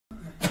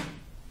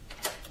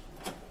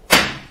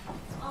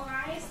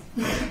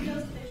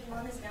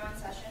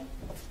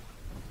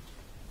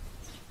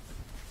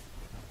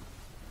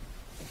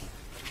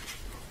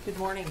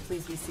morning.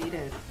 Please be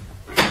seated.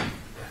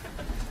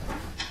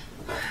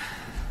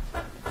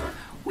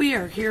 We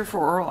are here for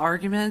oral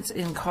arguments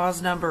in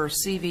cause number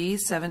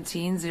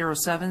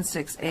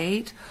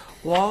CV170768,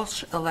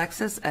 Walsh,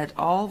 Alexis et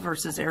al.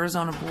 Versus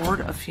Arizona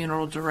Board of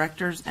Funeral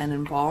Directors and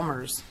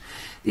Embalmers.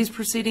 These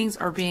proceedings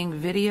are being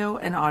video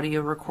and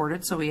audio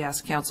recorded, so we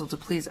ask counsel to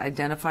please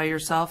identify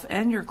yourself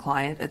and your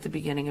client at the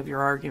beginning of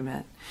your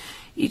argument.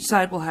 Each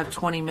side will have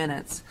 20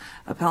 minutes.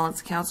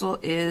 Appellant's counsel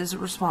is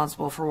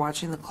responsible for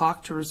watching the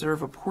clock to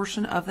reserve a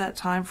portion of that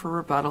time for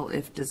rebuttal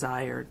if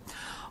desired.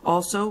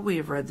 Also, we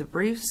have read the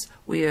briefs,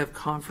 we have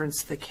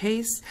conferenced the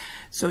case,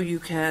 so you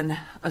can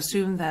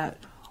assume that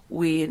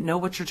we know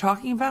what you're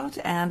talking about,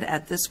 and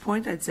at this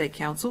point, I'd say,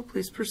 counsel,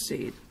 please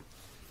proceed.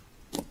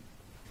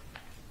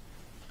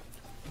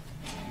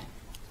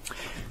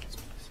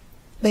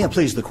 May it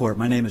please the court,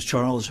 my name is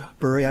Charles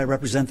Burry. I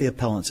represent the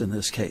appellants in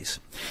this case.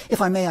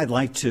 If I may, I'd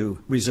like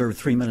to reserve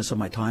 3 minutes of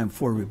my time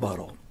for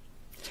rebuttal.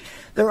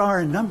 There are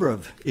a number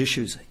of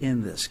issues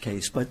in this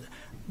case, but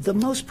the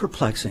most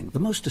perplexing, the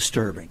most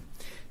disturbing,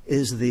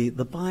 is the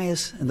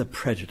bias and the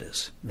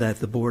prejudice that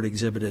the board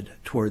exhibited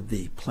toward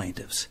the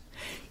plaintiffs.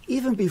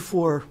 Even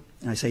before,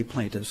 and I say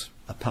plaintiffs,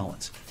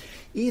 appellants,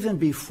 even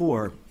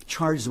before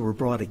charges were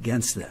brought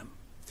against them,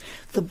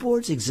 the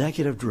board's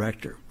executive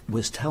director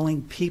was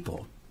telling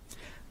people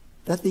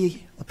that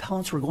the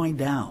appellants were going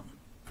down.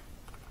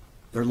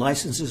 Their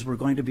licenses were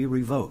going to be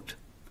revoked.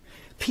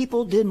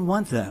 People didn't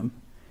want them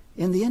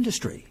in the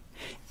industry.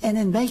 And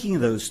in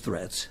making those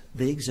threats,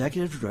 the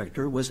executive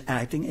director was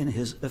acting in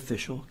his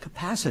official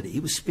capacity. He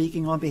was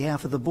speaking on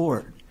behalf of the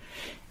board.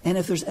 And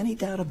if there's any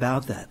doubt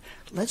about that,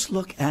 let's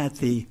look at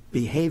the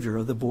behavior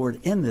of the board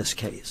in this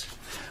case.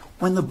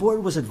 When the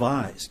board was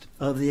advised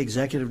of the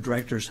executive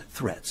director's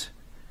threats,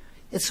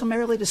 it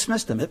summarily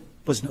dismissed them. It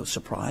was no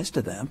surprise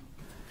to them.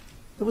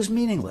 It was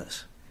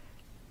meaningless.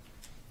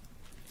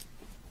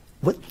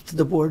 What did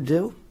the board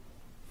do?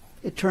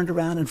 It turned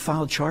around and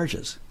filed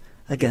charges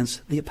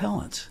against the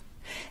appellants.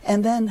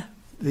 And then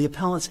the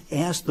appellants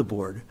asked the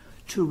board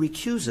to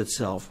recuse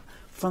itself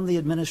from the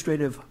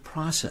administrative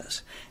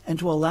process and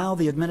to allow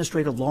the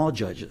administrative law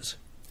judge's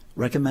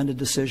recommended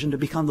decision to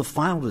become the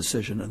final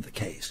decision of the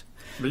case.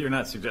 But you're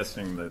not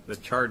suggesting that the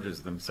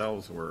charges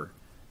themselves were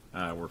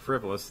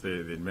frivolous.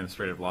 The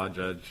administrative law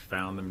judge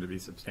found them to be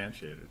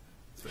substantiated.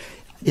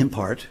 In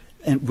part,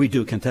 and we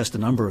do contest a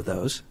number of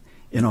those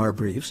in our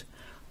briefs,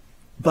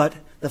 but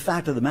the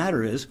fact of the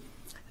matter is,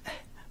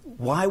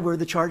 why were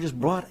the charges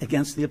brought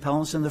against the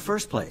appellants in the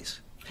first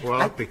place?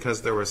 Well,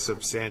 because there was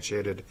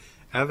substantiated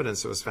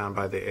evidence that was found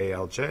by the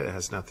ALJ that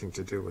has nothing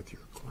to do with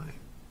your claim.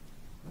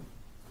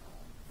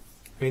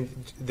 I mean,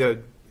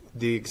 the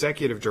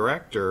executive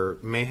director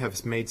may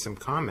have made some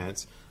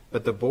comments,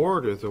 but the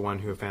board is the one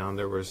who found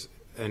there was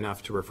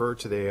enough to refer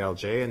to the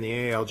ALJ, and the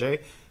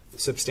ALJ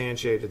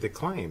substantiated the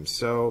claims.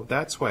 So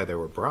that's why they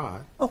were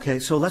brought. Okay,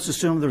 so let's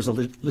assume there's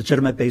a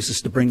legitimate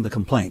basis to bring the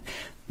complaint.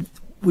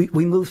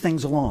 We move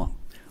things along.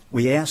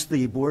 We asked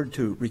the board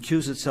to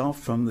recuse itself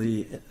from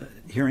the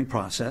hearing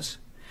process.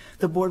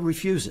 The board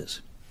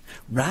refuses.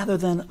 Rather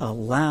than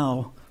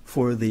allow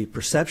for the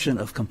perception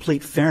of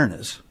complete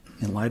fairness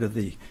in light of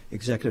the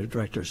executive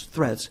director's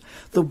threats,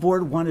 the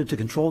board wanted to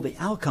control the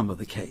outcome of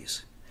the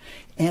case.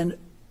 And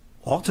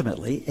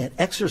ultimately, it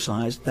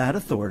exercised that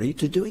authority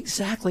to do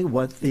exactly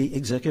what the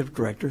executive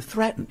director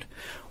threatened.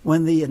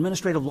 When the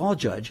administrative law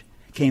judge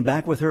came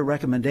back with her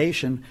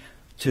recommendation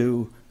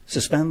to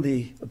suspend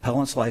the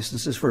appellant's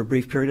licenses for a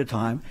brief period of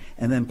time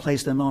and then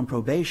place them on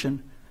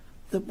probation,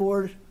 the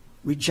board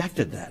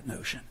rejected that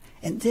notion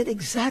and did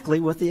exactly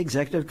what the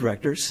executive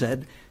director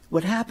said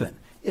would happen.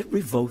 It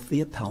revoked the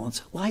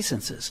appellant's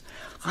licenses.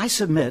 I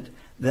submit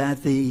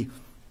that the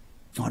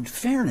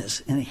unfairness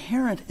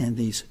inherent in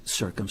these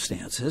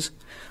circumstances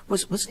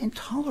was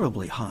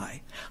intolerably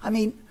high. I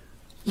mean,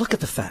 look at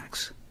the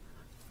facts.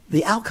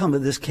 The outcome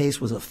of this case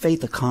was a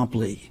fait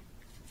accompli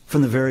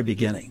from the very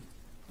beginning.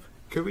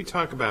 Could we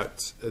talk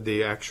about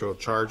the actual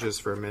charges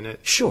for a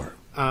minute? Sure.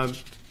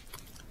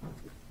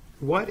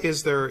 What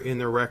is there in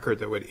the record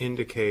that would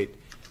indicate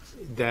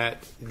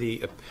that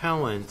the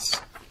appellants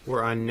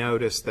were on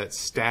notice that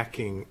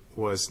stacking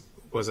was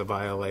a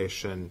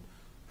violation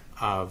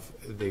of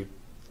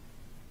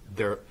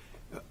their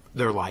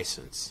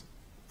license?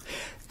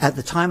 At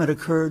the time it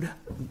occurred,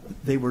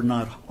 they were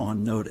not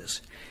on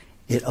notice.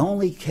 It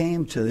only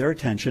came to their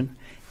attention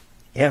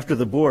after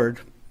the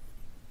board,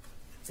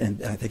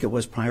 and I think it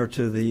was prior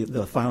to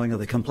the filing of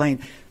the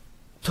complaint,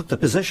 took the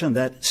position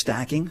that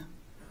stacking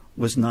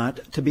was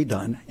not to be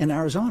done in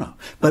Arizona.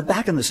 But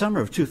back in the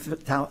summer of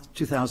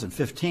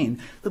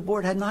 2015, the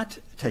board had not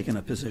taken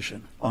a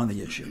position on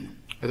the issue.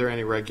 Are there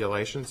any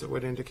regulations that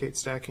would indicate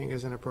stacking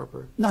is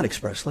inappropriate? Not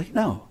expressly,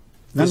 no.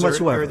 None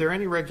whatsoever. Are there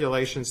any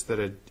regulations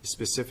that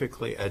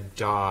specifically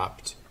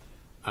adopt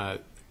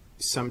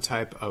some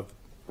type of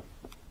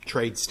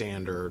trade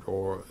standard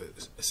or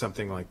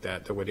something like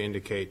that that would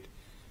indicate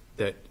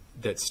that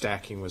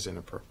stacking was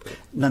inappropriate?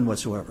 None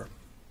whatsoever.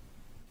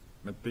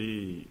 But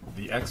the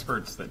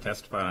experts that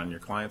testified on your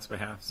client's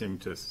behalf seem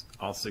to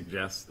all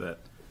suggest that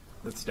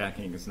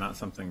stacking is not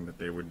something that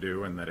they would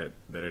do, and that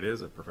it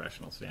is a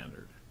professional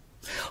standard.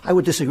 I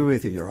would disagree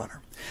with you, Your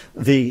Honor.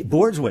 The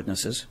board's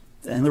witnesses,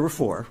 and there were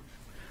 4,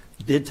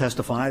 did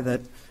testify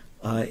that,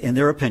 in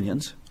their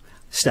opinions,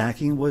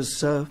 stacking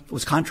was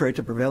contrary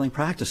to prevailing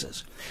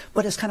practices.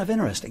 But it's kind of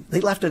interesting. They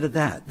left it at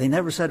that. They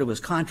never said it was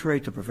contrary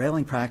to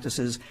prevailing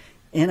practices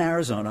in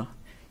Arizona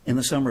in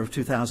the summer of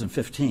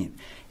 2015.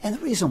 And the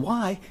reason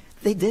why,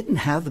 they didn't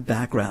have the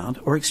background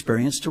or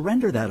experience to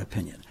render that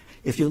opinion.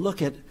 If you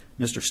look at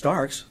Mr.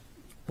 Starks,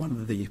 one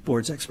of the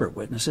board's expert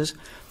witnesses,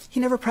 he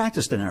never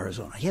practiced in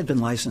Arizona. He had been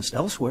licensed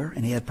elsewhere,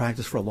 and he had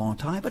practiced for a long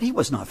time, but he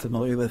was not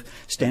familiar with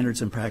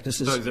standards and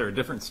practices. So is there a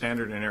different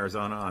standard in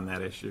Arizona on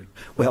that issue?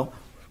 Well,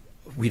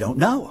 we don't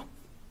know.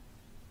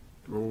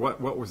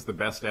 What was the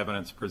best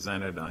evidence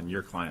presented on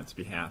your client's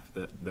behalf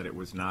that it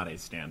was not a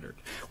standard?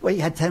 Well,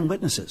 you had 10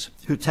 witnesses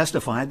who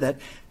testified that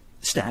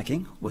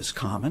stacking was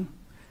common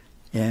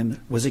and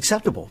was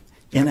acceptable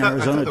in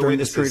Arizona during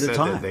this period of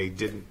time. They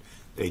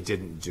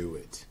didn't do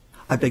it.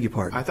 I beg your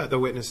pardon? I thought the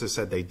witnesses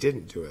said they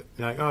didn't do it.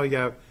 Like, oh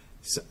yeah,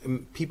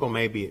 people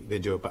maybe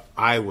do it, but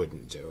I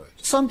wouldn't do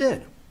it. Some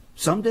did.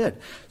 Some did.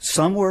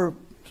 Some were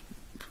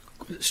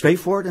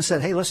straightforward and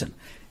said, hey, listen,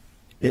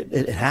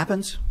 it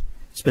happens.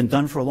 It's been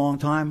done for a long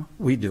time.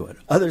 We do it.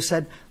 Others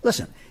said,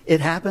 listen, it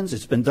happens.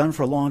 It's been done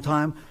for a long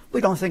time.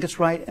 We don't think it's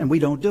right, and we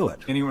don't do it.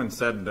 Anyone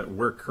said that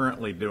we're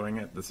currently doing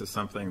it? This is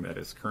something that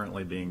is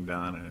currently being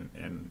done,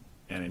 and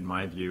in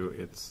my view,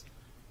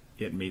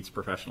 it meets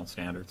professional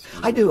standards.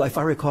 I do. If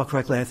I recall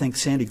correctly, I think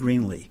Sandy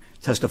Greenlee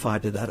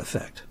testified to that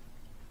effect.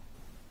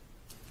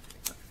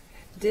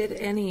 Did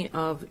any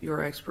of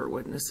your expert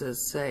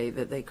witnesses say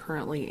that they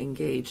currently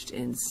engaged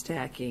in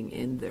stacking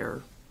in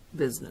their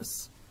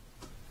business?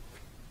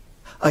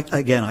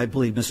 Again, I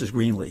believe Mrs.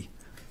 Greenlee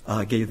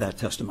gave that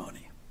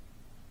testimony.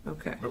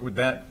 Okay. But would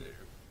that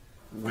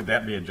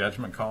be a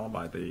judgment call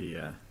by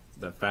the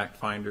fact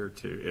finder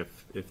to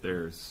if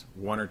there's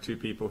 1 or 2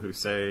 people who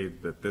say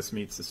that this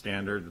meets the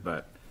standard,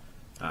 but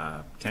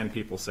 10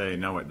 people say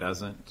no, it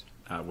doesn't?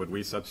 Would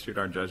we substitute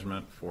our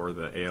judgment for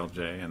the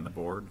ALJ and the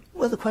board?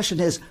 Well, the question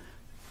is,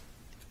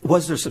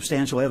 was there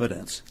substantial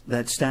evidence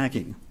that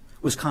stacking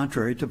was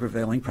contrary to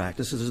prevailing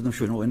practices in the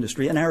funeral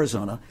industry in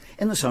Arizona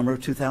in the summer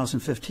of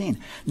 2015?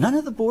 None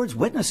of the board's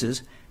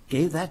witnesses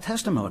gave that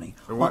testimony.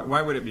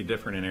 Why would it be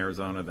different in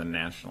Arizona than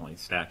nationally,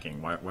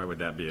 stacking? Why would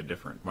that be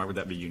why would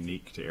that be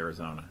unique to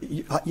Arizona?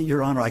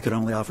 Your Honor, I could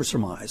only offer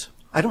surmise.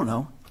 I don't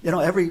know. You know,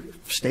 every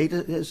state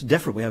is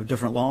different. We have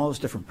different laws,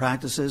 different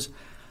practices,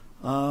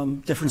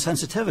 different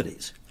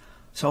sensitivities.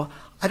 So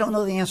I don't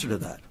know the answer to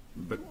that.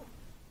 But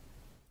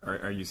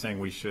are you saying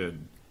we should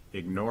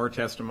ignore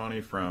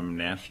testimony from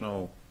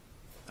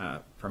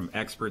from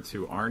experts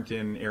who aren't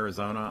in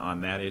Arizona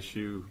on that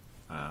issue?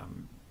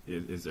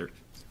 Is there,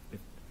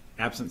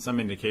 absent some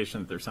indication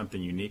that there's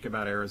something unique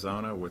about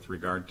Arizona with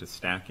regard to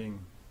stacking?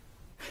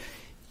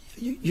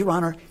 Your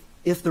Honor,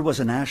 if there was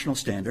a national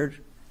standard,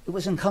 it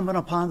was incumbent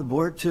upon the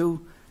board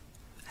to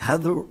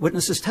have the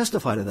witnesses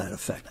testify to that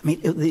effect. I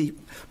mean, the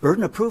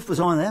burden of proof was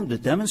on them to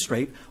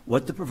demonstrate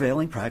what the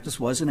prevailing practice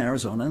was in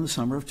Arizona in the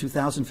summer of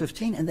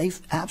 2015, and they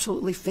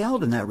absolutely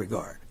failed in that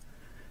regard.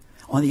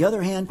 On the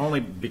other hand...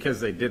 Only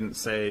because they didn't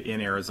say in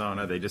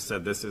Arizona, they just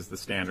said this is the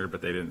standard,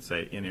 but they didn't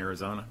say in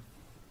Arizona?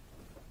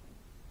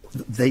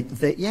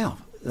 Yeah,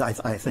 I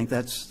think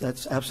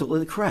that's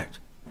absolutely correct.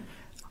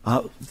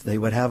 They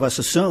would have us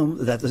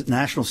assume that the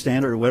national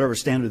standard or whatever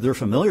standard they're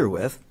familiar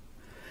with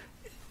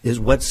is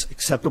what's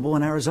acceptable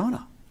in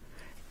Arizona.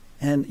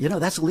 And, you know,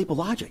 that's a leap of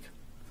logic.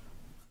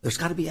 There's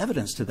got to be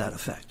evidence to that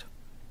effect.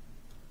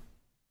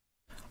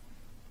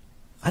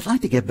 I'd like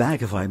to get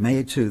back, if I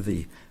may, to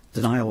the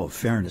denial of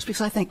fairness,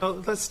 because I think...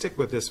 Oh, let's stick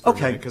with this for a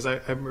minute, because I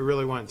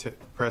really want to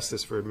press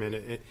this for a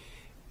minute.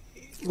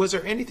 Was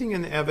there anything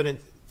in the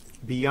evidence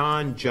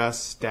beyond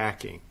just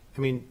stacking? I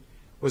mean,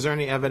 was there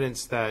any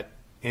evidence that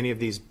any of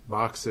these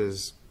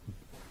boxes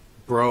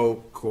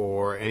broke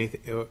or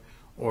anything,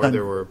 or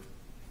there were...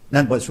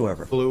 None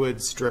whatsoever.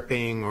 Fluid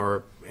stripping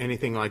or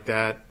anything like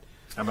that?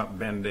 How about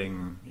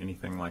bending,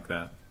 anything like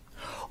that?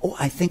 Oh,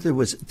 I think there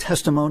was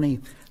testimony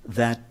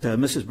that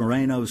Mrs.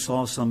 Moreno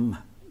saw some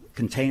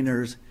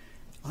containers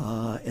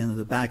in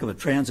the back of a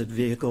transit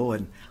vehicle,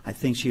 and I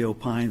think she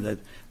opined that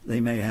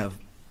they may have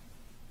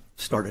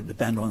started to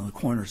bend on the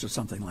corners or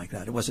something like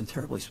that. It wasn't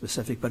terribly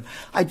specific, but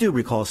I do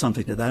recall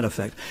something to that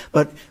effect.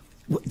 But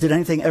did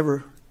anything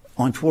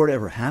untoward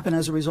ever happen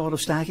as a result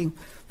of stacking?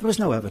 There was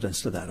no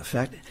evidence to that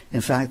effect.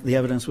 In fact, the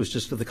evidence was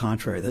just to the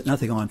contrary, that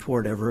nothing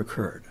untoward ever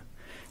occurred.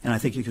 And I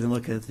think you can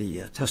look at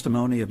the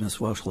testimony of Ms.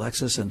 Welsh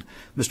Alexis and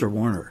Mr.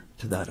 Warner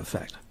to that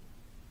effect.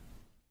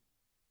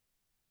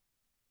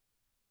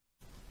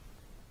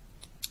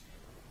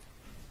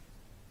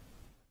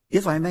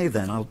 If I may,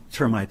 then, I'll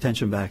turn my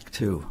attention back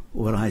to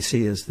what I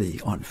see as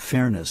the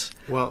unfairness.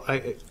 Well,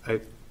 I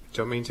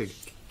don't mean to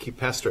keep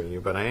pestering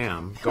you, but I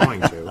am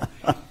going to.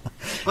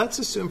 Let's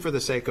assume for the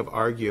sake of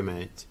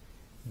argument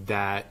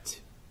that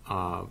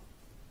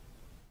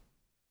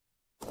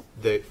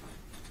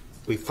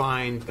we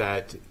find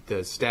that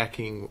the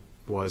stacking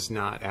was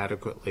not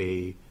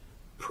adequately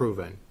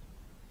proven,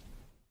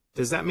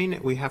 does that mean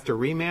that we have to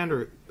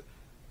remand,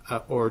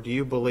 or do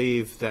you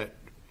believe that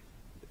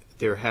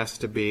there has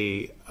to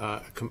be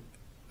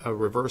a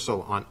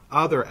reversal on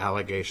other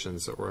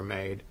allegations that were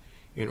made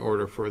in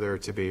order for there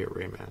to be a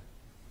remand?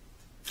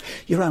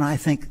 Your Honor, I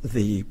think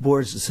the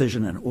board's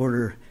decision and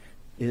order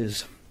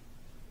is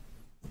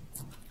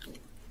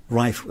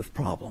rife with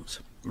problems.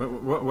 But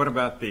what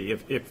about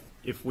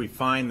if we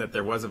find that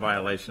there was a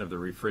violation of the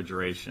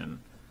refrigeration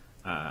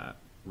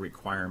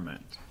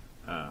requirement,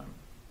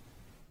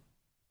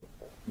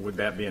 would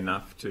that be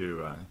enough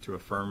to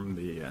affirm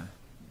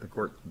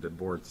the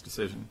board's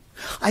decision?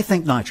 I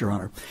think not, Your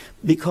Honor,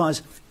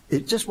 because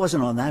it just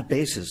wasn't on that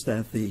basis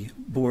that the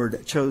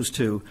board chose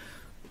to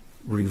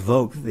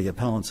revoke the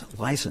appellant's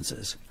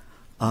licenses.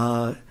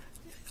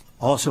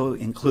 Also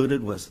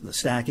included was the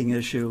stacking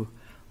issue,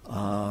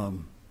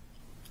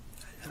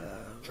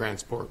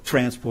 Transport,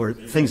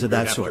 things of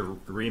that sort. We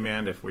have to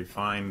remand if we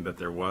find that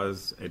there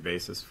was a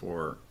basis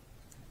for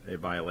a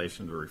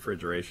violation of the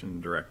refrigeration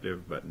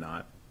directive, but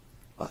not.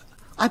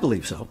 I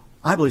believe so.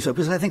 I believe so,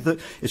 because I think that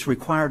it's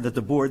required that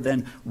the board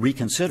then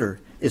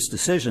reconsider its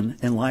decision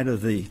in light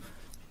of the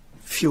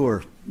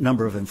fewer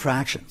number of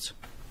infractions.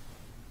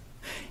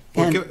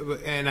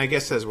 And I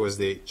guess as was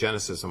the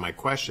genesis of my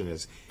question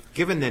is,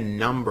 given the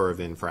number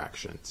of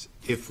infractions,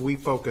 if we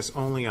focus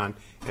only on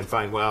and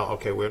find, well,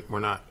 okay, we're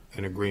not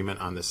in agreement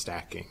on the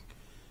stacking,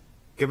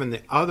 given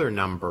the other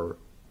number,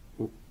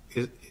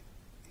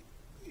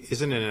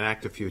 isn't it an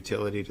act of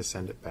futility to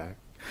send it back?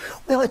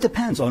 Well, it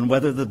depends on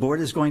whether the board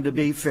is going to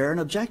be fair and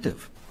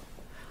objective.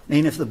 I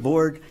mean, if the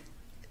board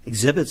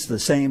exhibits the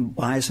same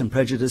bias and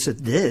prejudice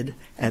it did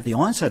at the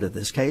onset of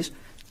this case,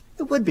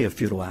 it would be a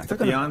futile act. At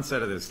the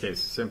onset of this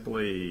case,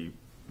 simply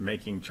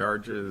making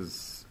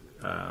charges,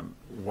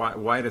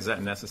 why does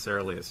that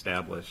necessarily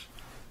establish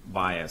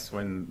bias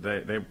when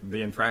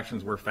the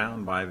infractions were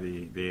found by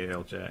the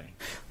ALJ?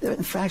 The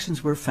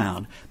infractions were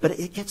found, but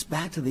it gets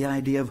back to the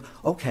idea of,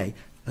 okay,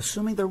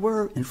 assuming there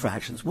were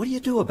infractions, what do you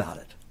do about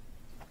it?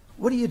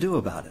 What do you do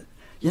about it?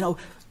 You know,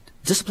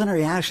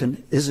 disciplinary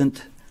action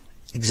isn't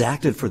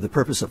exacted for the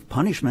purpose of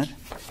punishment.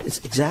 It's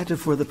exacted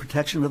for the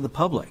protection of the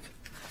public.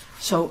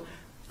 So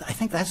I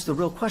think that's the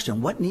real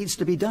question. What needs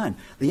to be done?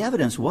 The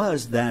evidence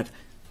was that,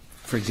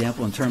 for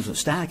example, in terms of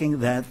stacking,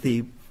 that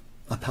the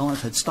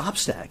appellant had stopped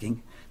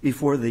stacking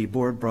before the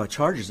board brought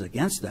charges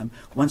against them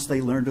once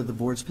they learned of the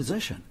board's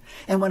position.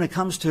 And when it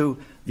comes to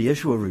the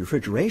issue of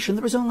refrigeration,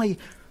 there was only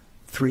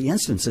 3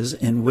 instances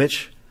in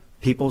which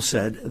people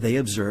said they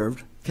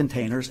observed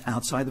containers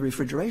outside the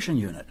refrigeration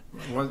unit.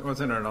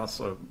 Wasn't it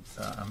also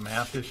a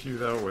math issue,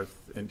 though,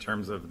 in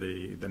terms of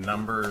the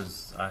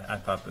numbers? I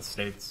thought the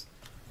state's,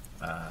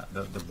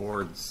 the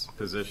board's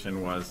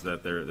position was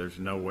that there's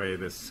no way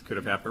this could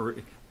have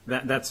happened.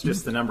 That's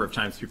just the number of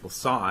times people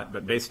saw it,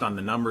 but based on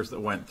the numbers that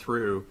went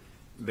through,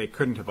 they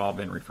couldn't have all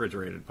been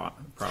refrigerated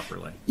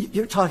properly.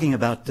 You're talking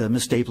about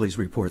Ms. Stapley's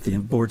report, the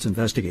board's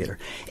investigator,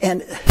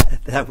 and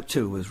that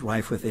too was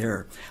rife with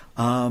error.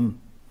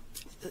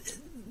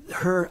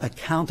 Her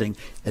accounting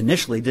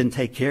initially didn't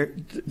take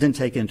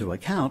into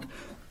account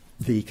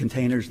the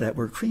containers that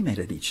were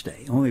cremated each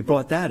day. And when we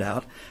brought that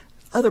out,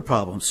 other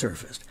problems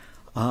surfaced.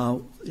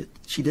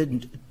 She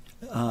didn't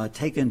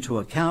take into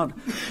account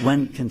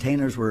when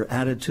containers were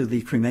added to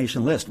the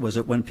cremation list. Was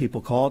it when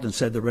people called and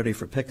said they're ready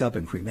for pickup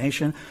and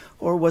cremation,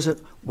 or was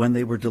it when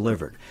they were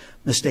delivered?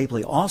 Ms.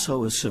 Stapley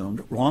also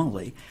assumed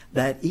wrongly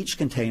that each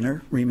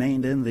container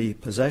remained in the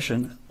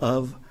possession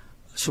of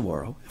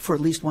Saguaro for at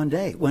least one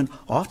day, when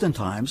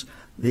oftentimes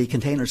the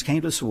containers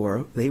came to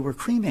Saguaro, they were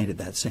cremated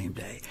that same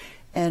day.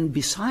 And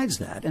besides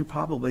that, and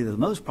probably the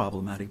most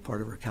problematic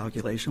part of her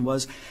calculation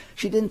was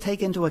she didn't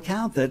take into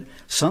account that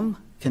some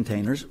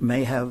containers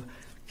may have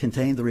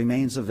contained the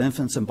remains of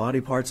infants and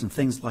body parts and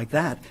things like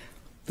that.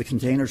 The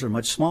containers are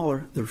much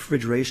smaller. The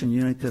refrigeration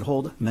unit could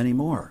hold many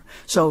more.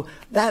 So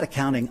that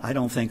accounting, I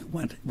don't think,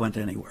 went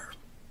anywhere.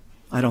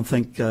 I don't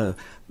think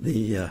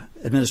the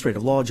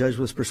administrative law judge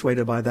was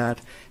persuaded by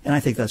that, and I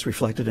think that's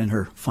reflected in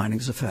her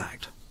findings of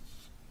fact.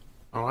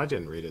 Oh, I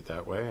didn't read it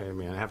that way. I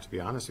mean, I have to be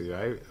honest with you.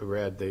 I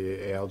read the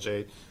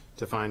ALJ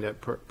to find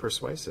it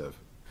persuasive.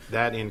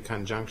 That in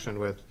conjunction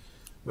with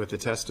the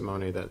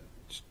testimony that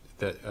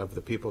of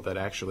the people that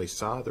actually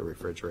saw the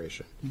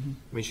refrigeration. Mm-hmm.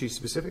 I mean, she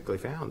specifically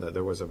found that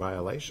there was a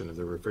violation of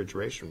the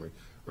refrigeration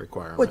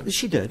requirement. Well,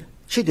 she did.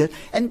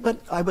 But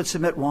I would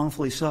submit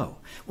wrongfully so.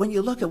 When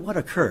you look at what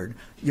occurred,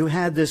 you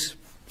had this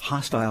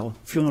hostile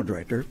funeral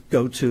director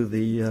go to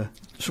the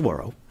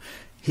Saguaro.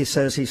 He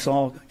says he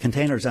saw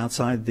containers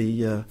outside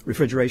the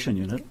refrigeration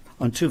unit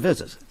on 2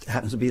 visits. It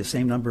happens to be the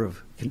same number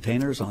of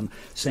containers on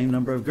the same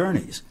number of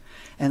gurneys.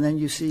 And then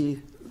you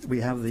see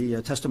we have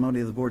the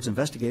testimony of the board's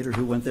investigator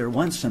who went there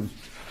once and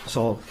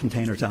saw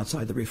containers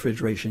outside the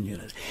refrigeration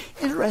unit.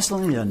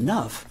 Interestingly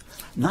enough,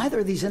 neither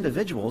of these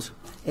individuals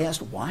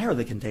asked why are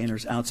the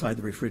containers outside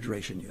the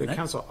refrigeration unit. But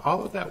counsel,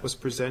 all of that was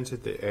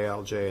presented to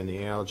ALJ, and the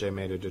ALJ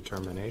made a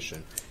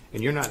determination.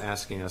 And you're not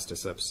asking us to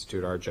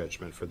substitute our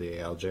judgment for the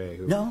ALJ,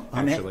 who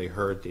actually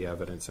heard the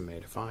evidence and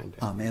made a finding.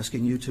 I'm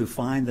asking you to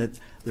find that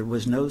there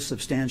was no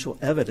substantial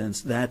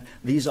evidence that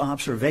these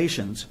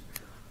observations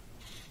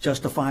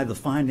justify the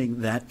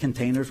finding that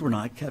containers were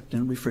not kept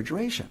in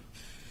refrigeration.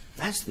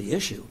 That's the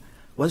issue.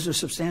 Was there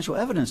substantial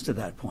evidence to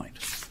that point?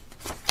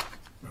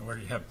 Where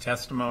you have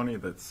testimony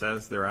that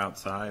says they're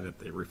outside, that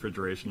the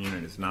refrigeration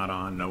unit is not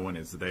on, no one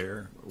is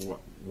there,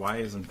 why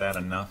isn't that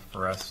enough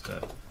for us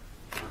to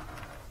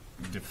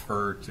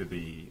defer to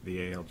the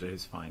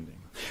ALJ's finding?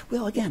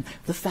 Well, again,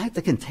 the fact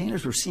that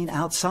containers were seen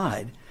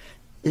outside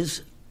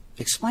is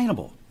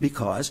explainable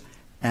because,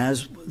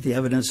 as the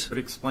evidence... But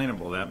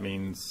explainable, that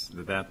means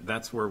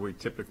that's where we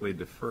typically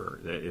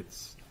defer.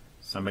 It's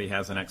somebody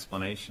has an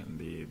explanation.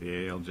 The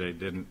ALJ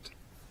didn't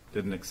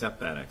accept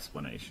that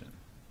explanation.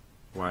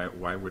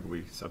 Why would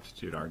we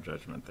substitute our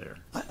judgment there?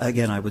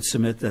 Again, I would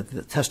submit that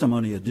the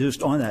testimony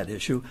adduced on that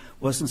issue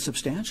wasn't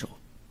substantial.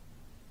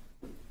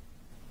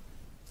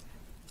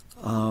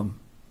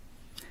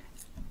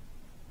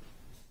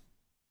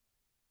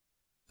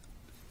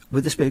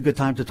 Would this be a good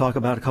time to talk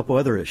about a couple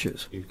other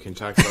issues? You can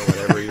talk about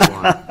whatever you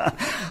want.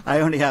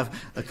 I only have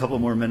a couple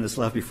more minutes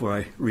left before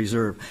I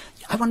reserve.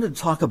 I wanted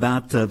to talk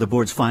about the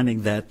board's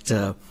finding that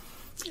the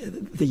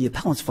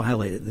appellants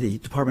violated the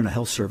Department of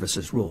Health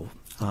Services rule,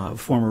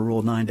 former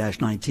Rule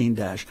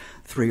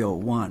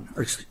 9-19-301,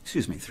 or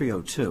excuse me,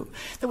 302.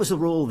 That was a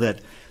rule that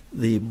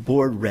the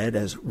board read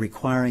as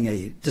requiring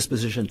a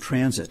disposition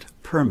transit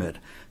permit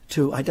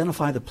to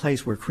identify the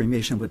place where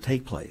cremation would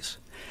take place.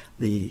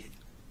 The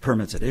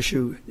permits at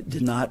issue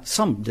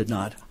some did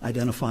not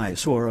identify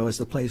Saguaro as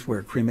the place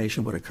where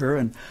cremation would occur,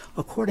 and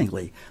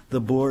accordingly,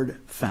 the board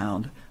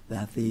found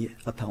that the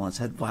appellants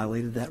had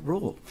violated that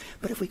rule.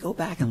 But if we go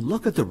back and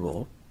look at the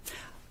rule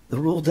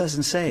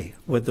doesn't say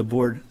what the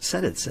board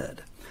said it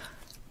said.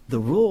 The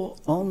rule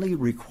only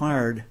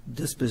required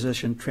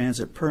disposition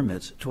transit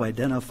permits to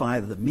identify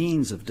the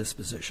means of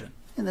disposition.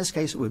 In this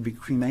case, it would be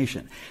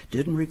cremation.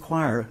 Didn't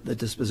require the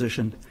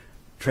disposition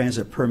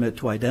transit permit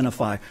to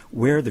identify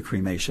where the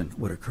cremation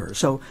would occur.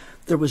 So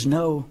there was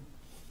no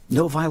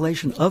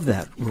violation of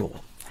that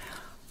rule.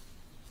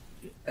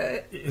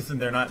 Is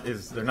there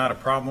not a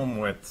problem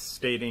with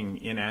stating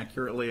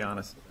inaccurately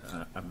on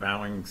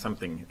avowing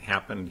something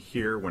happened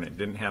here when it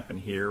didn't happen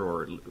here,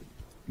 or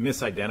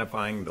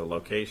misidentifying the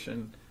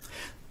location?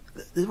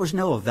 There was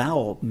no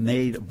avowal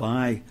made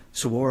by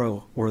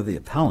Saguaro or the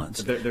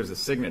appellants. There's a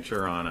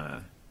signature on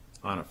a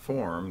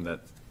form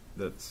that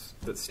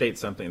states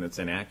something that's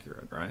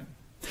inaccurate, right?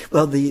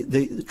 Well,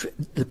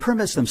 the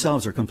permits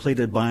themselves are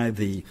completed by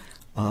the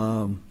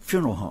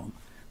funeral home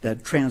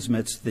that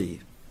transmits the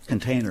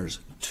containers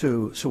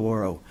to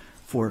Saguaro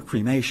for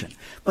cremation.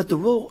 But the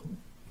rule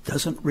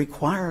doesn't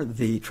require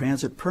the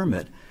transit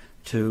permit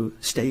to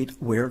state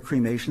where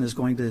cremation is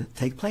going to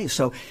take place.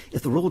 So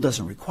if the rule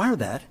doesn't require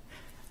that,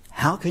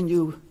 how can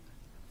you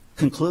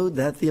conclude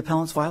that the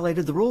appellants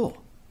violated the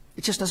rule?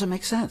 It just doesn't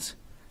make sense.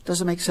 It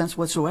doesn't make sense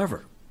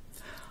whatsoever.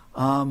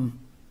 I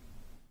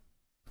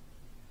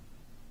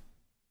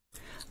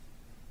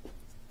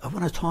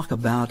want to talk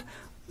about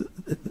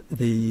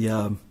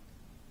the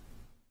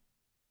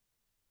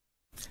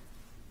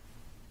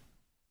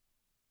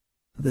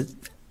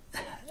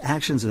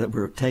actions that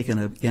were taken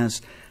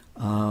against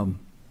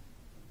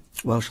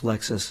Welsh,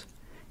 Alexis,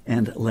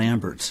 and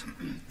Lambert's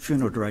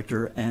funeral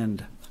director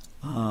and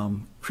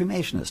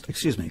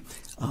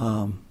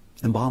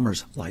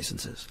embalmer's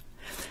licenses.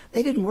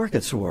 They didn't work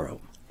at Saguaro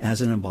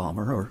as an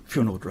embalmer or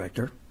funeral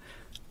director.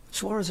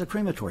 Saguaro is a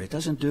crematory. It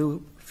doesn't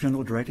do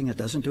funeral directing. It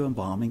doesn't do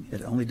embalming.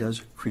 It only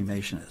does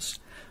cremationists.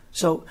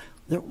 So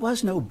there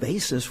was no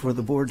basis for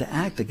the board to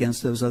act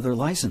against those other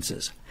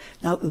licenses.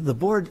 Now, the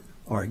board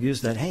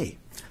argues that, hey,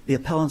 the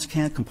appellants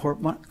can't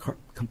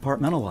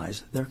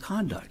compartmentalize their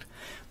conduct.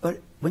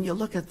 But when you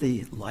look at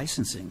the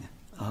licensing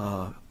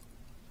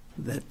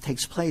that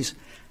takes place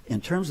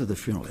in terms of the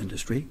funeral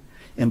industry,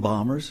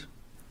 embalmers,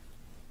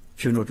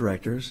 funeral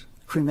directors,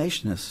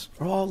 cremationists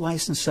are all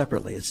licensed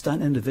separately. It's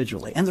done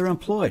individually, and they're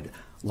employed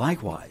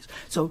likewise.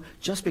 So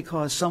just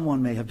because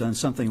someone may have done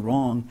something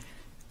wrong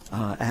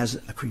as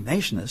a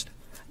cremationist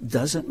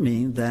doesn't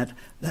mean that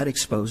that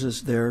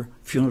exposes their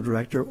funeral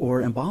director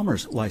or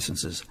embalmer's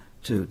licenses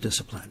to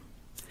discipline.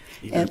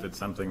 Even if it's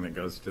something that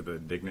goes to the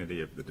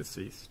dignity of the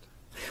deceased?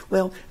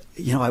 Well,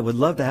 you know, I would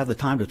love to have the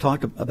time to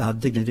talk about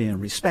dignity and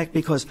respect,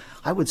 because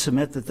I would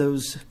submit that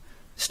those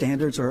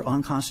standards are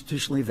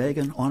unconstitutionally vague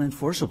and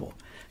unenforceable,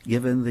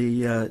 given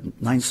the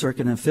Ninth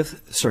Circuit and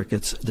Fifth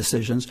Circuit's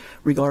decisions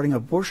regarding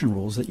abortion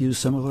rules that use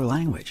similar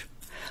language.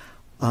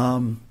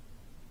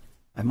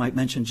 I might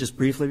mention just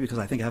briefly, because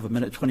I think I have a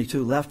minute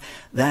 22 left,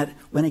 that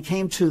when it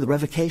came to the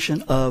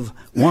revocation of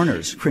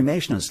Warner's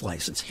cremationist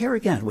license, here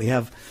again we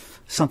have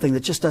something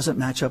that just doesn't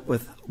match up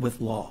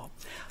with law.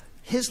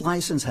 His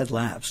license had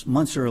lapsed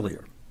months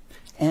earlier,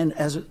 and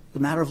as a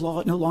matter of law,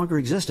 it no longer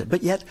existed.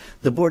 But yet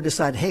the board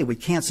decided, hey, we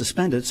can't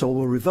suspend it, so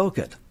we'll revoke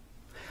it.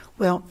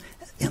 Well,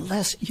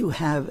 unless you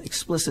have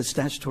explicit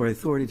statutory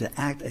authority to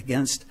act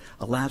against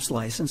a lapsed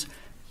license,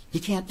 you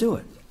can't do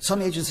it.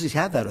 Some agencies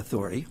have that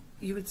authority.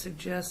 You would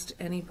suggest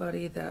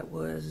anybody that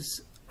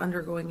was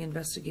undergoing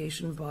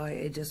investigation by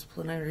a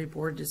disciplinary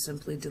board to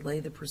simply delay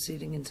the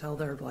proceeding until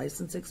their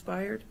license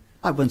expired?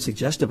 I wouldn't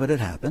suggest it, but it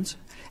happens.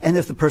 And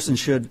if the person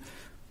should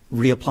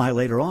reapply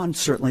later on,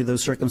 certainly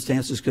those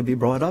circumstances could be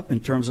brought up in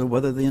terms of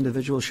whether the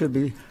individual should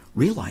be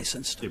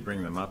relicensed. You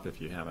bring them up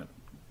if you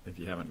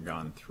haven't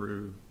gone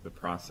through the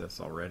process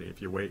already.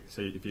 If you wait,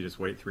 say if you just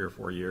wait 3 or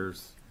 4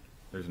 years,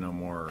 there's no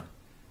more,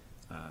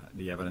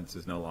 the evidence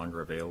is no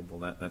longer available.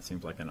 That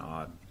seems like an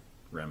odd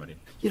remedy.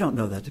 You don't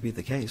know that to be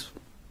the case.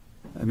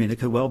 I mean, it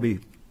could well be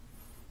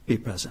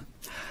present.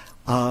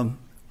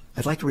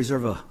 I'd like to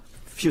reserve a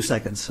few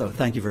seconds, so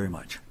thank you very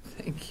much.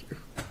 Thank you.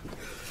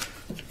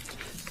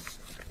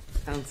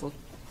 Counsel.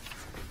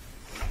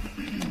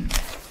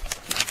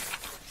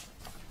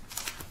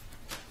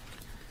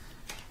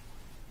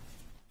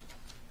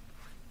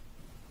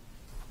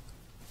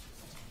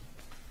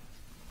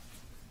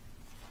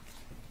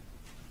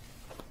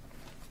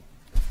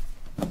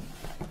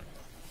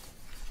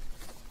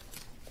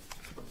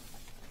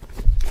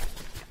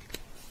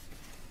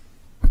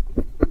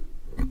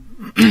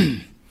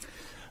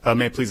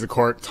 May it please the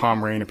court,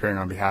 Tom Rain appearing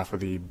on behalf of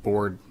the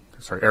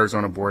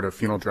Arizona Board of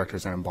Funeral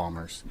Directors and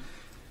Embalmers.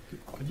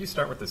 Could you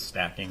start with the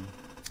stacking?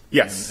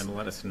 Yes. And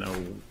let us know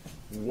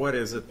what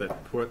is it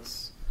that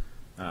puts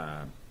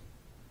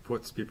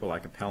people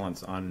like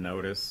appellants on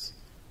notice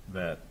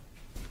that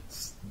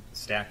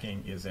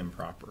stacking is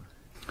improper?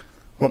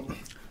 Well,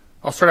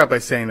 I'll start out by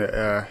saying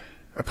that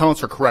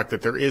appellants are correct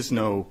that there is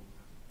no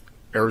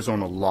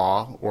Arizona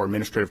law or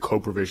administrative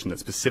code provision that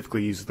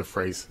specifically uses the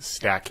phrase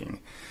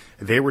stacking.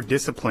 They were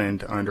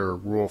disciplined under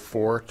Rule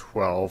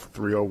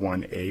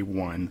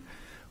 412-301A1,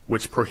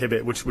 which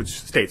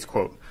states,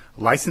 quote,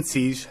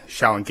 licensees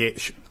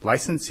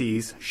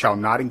shall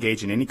not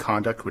engage in any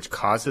conduct which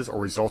causes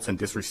or results in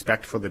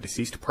disrespect for the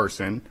deceased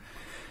person,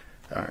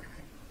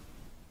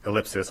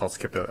 ellipsis, I'll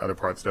skip the other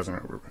parts,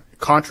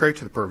 contrary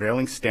to the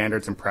prevailing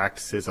standards and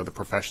practices of the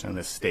profession in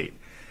this state.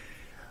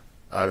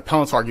 The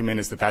appellant's argument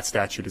is that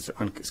statute is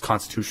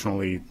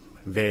constitutionally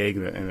vague,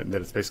 and that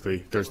it's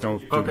basically, there's no...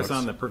 Focus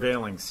on the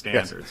prevailing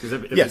standards. Yes.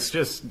 If Yes. it's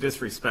just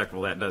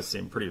disrespectful, that does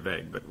seem pretty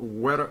vague. But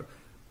what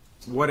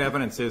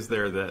evidence is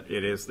there that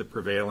it is the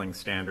prevailing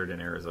standard in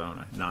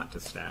Arizona not to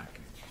stack?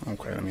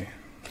 Okay,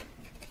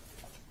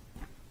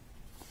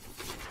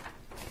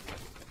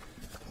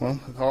 Well,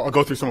 I'll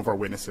go through some of our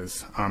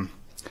witnesses.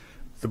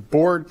 The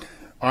board,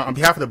 on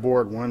behalf of the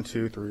board, 1,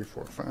 2, 3,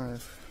 4,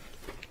 5...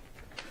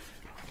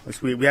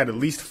 We had at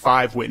least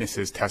 5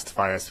 witnesses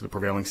testify as to the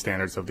prevailing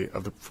standards of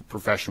the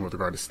profession with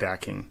regard to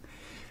stacking.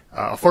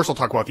 First, I'll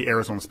talk about the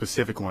Arizona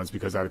specific ones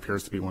because that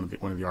appears to be one of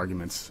the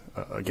arguments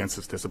against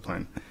this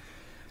discipline.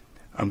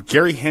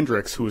 Gary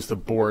Hendricks, who is the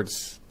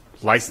board's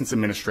license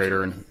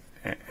administrator and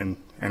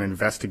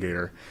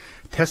investigator,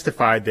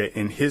 testified that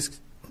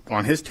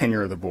on his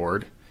tenure of the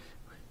board,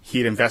 he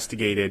had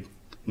investigated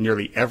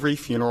nearly every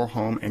funeral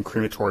home and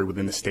crematory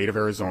within the state of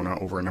Arizona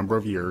over a number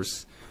of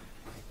years,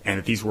 and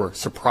that these were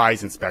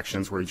surprise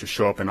inspections where you just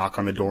show up and knock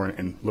on the door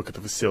and look at the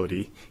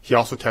facility. He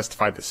also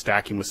testified that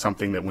stacking was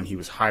something that when he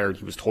was hired,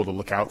 he was told to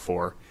look out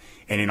for.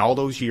 And in all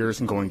those years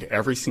and going to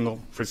every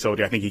single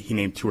facility, I think he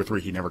named 2 or 3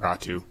 he never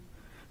got to,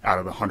 out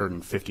of the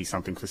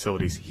 150-something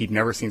facilities, he'd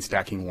never seen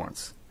stacking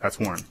once. That's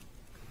one.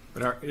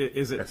 But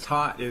is it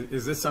taught?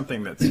 Is this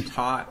something that's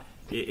taught?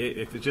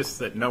 If it's just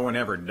that no one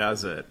ever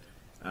does it,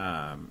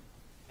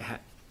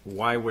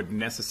 why would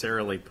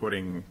necessarily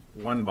putting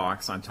one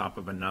box on top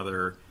of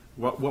another?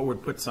 What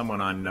would put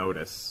someone on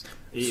notice?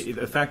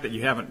 The fact that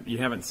you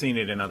haven't seen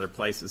it in other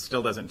places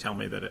still doesn't tell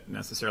me that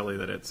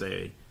it's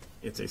a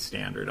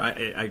standard. I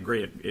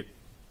agree. It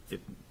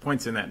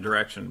points in that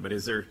direction. But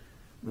is there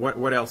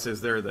what else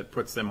is there that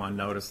puts them on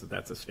notice that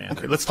that's a standard?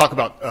 Okay, let's talk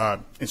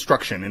about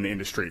instruction in the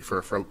industry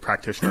for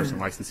practitioners and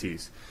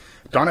licensees.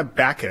 Donna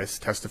Backus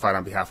testified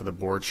on behalf of the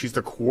board. She's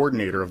the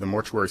coordinator of the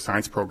mortuary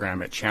science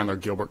program at Chandler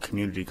Gilbert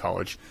Community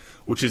College,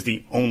 which is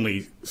the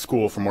only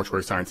school for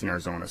mortuary science in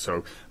Arizona.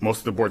 So most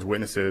of the board's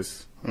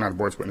witnesses, not the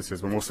board's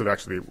witnesses, but most of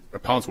actually the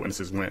appellant's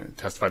witnesses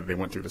testified that they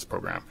went through this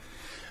program.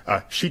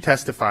 She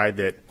testified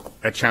that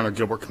at Chandler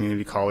Gilbert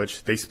Community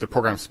College, the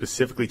program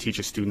specifically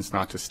teaches students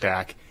not to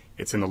stack.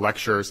 It's in the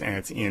lectures and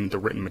it's in the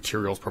written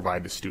materials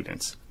provided to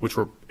students, which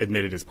were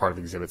admitted as part of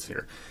exhibits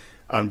here.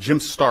 Jim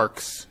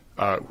Starks,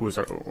 who is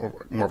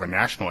more of a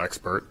national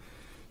expert,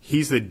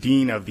 he's the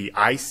dean of the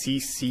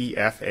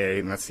ICCFA,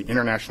 and that's the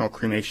International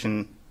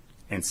Cremation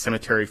and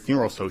Cemetery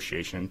Funeral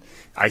Association,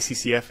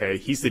 ICCFA.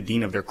 He's the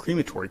dean of their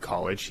crematory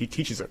college. He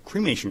teaches a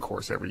cremation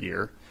course every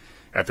year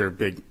at their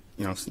big,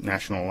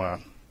 national, I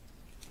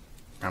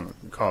don't know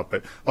what you call it,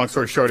 but long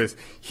story short is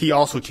he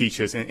also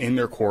teaches in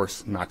their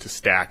course not to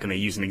stack, and they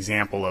use an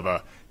example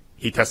of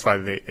he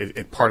testified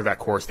that part of that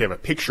course they have a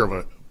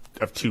picture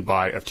of two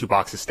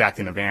boxes stacked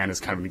in a van as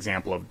kind of an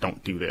example of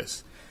don't do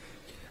this.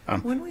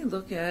 When we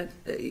look at,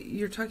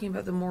 you're talking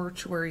about the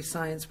mortuary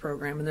science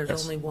program, and there's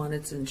Yes. only one,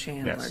 it's in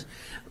Chandler. Yes.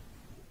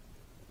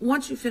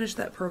 Once you finish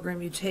that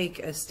program, you take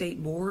a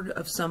state board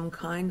of some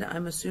kind,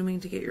 I'm assuming,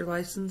 to get your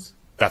license?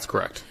 That's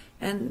correct.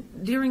 And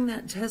during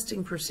that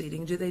testing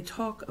proceeding, do they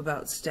talk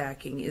about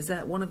stacking? Is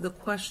that one of the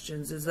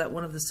questions? Is that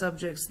one of the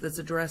subjects that's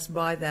addressed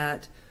by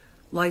that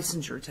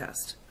licensure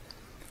test?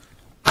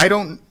 I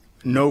don't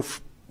know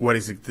what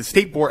is it. The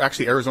state board,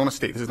 actually Arizona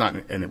State, this is not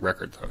in the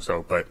record though,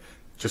 so, but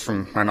just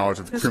from my knowledge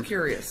of the Just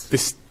curious.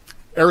 This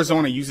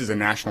Arizona uses a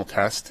national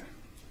test.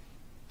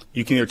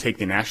 You can either take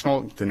the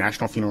national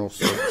funeral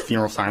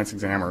science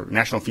exam or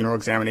national funeral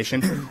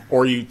examination,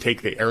 or you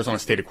take the Arizona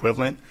State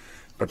equivalent.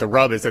 But the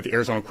rub is that the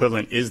Arizona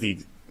equivalent is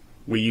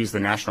we use the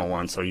national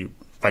one. So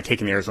by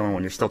taking the Arizona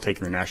one, you're still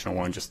taking the national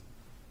one.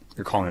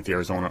 You're calling it the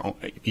Arizona.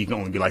 You can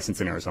only be licensed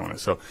in Arizona.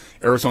 So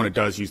Arizona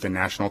does use the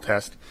national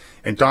test.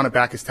 And Donna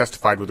Backus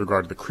testified with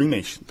regard to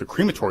the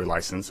crematory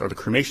license or the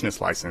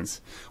cremationist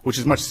license, which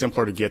is much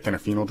simpler to get than a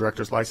funeral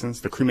director's license.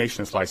 The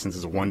cremationist license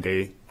is a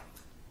one-day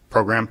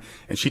program,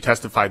 and she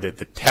testified that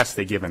the test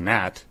they give in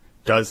that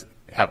does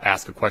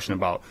ask a question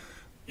about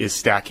is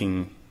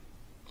stacking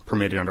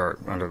permitted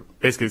under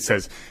basically it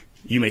says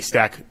you may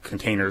stack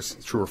containers,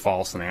 true or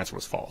false, and the answer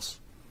was false.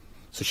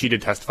 So she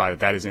did testify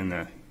that is in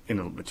the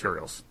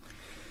materials.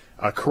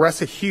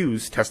 Caressa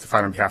Hughes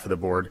testified on behalf of the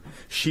board.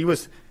 She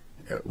was,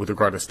 with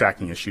regard to the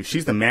stacking issue,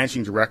 she's the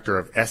managing director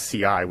of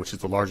SCI, which is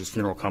the largest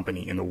funeral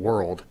company in the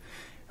world.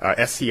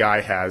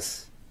 SCI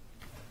has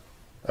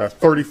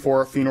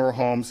 34 funeral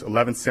homes,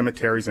 11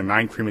 cemeteries, and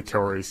 9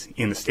 crematories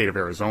in the state of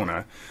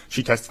Arizona.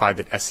 She testified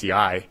that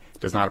SCI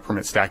does not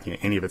permit stacking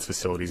at any of its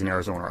facilities in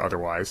Arizona or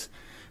otherwise.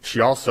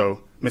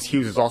 Ms.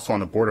 Hughes is also on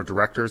the board of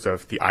directors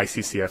of the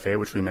ICCFA,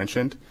 which we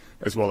mentioned,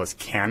 as well as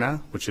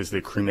CANA, which is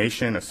the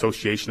Cremation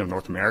Association of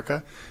North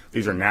America.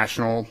 These are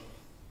national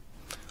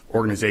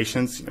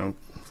organizations,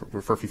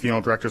 for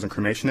funeral directors and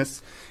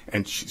cremationists,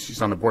 and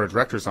she's on the board of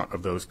directors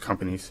of those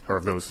companies or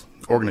of those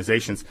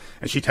organizations.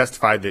 And she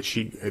testified that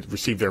she had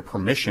received their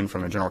permission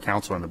from the general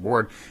counsel and the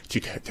board to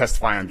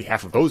testify on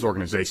behalf of those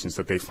organizations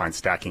that they find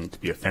stacking to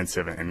be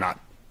offensive and not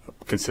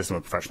consistent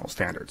with professional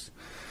standards.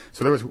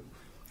 So there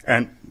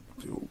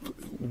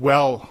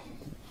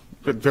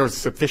was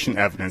sufficient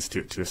evidence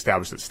to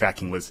establish that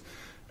stacking was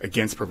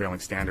against prevailing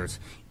standards.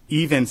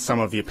 Even some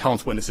of the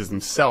appellant's witnesses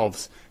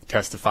themselves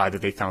testified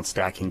that they found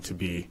stacking to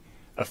be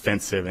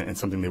offensive and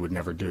something they would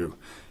never do.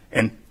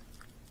 And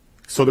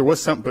so there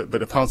was some,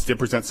 but appellants did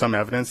present some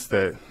evidence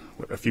that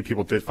a few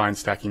people did find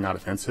stacking not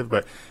offensive,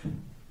 but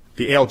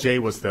the ALJ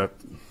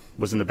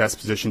was in the best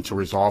position to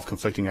resolve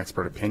conflicting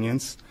expert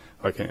opinions.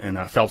 Like in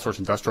a Phelps v.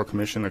 Industrial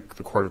Commission, the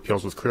Court of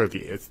Appeals was clear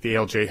that the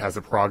ALJ has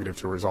the prerogative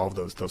to resolve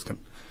those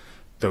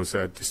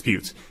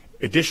disputes.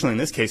 Additionally, in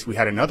this case, we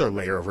had another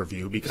layer of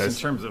review because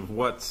in terms of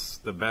what's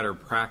the better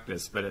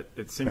practice, but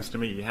it seems to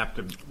me you have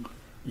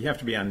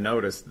to be on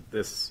notice that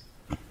this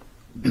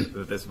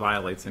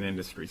violates an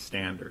industry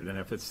standard. And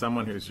if it's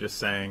someone who's just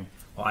saying,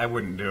 well, I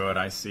wouldn't do it,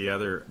 I've seen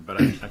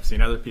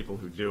other people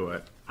who do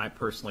it, I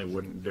personally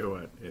wouldn't do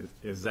it.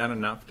 Is that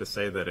enough to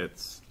say that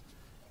it's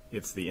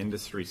the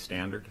industry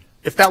standard?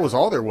 if that was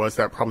all there was,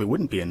 that probably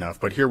wouldn't be enough.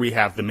 But here we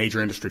have the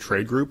major industry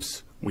trade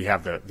groups. We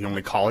have the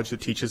only college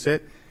that teaches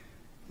it.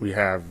 We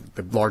have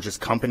the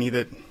largest company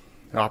that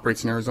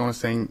operates in Arizona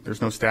saying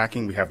there's no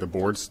stacking. We have the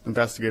board's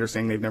investigators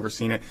saying they've never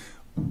seen it.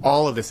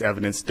 All of this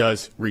evidence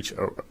does reach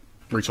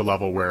a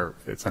level where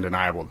it's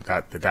undeniable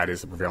that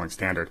is the prevailing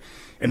standard.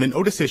 And the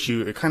notice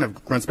issue, it kind of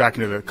runs back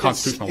into the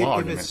constitutional law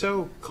argument. If it's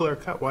so clear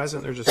cut, why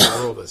isn't there just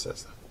a rule that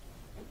says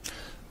that?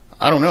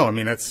 I don't know. I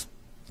mean, that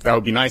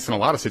would be nice in a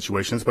lot of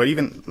situations, but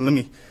even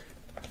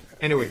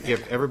And it would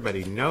give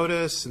everybody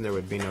notice, and there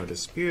would be no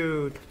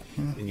dispute,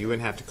 and you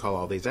wouldn't have to call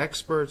all these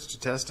experts to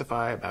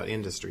testify about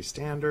industry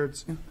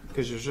standards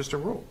because there's just a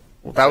rule.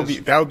 Well,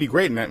 that would be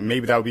great, and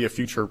maybe that would be a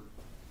future,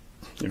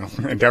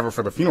 endeavor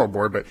for the funeral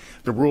board. But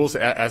the rules,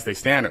 as they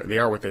stand, they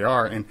are what they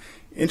are. And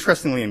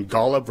interestingly, in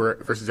Golub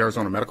versus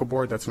Arizona Medical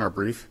Board, that's in our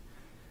brief.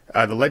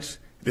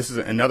 This is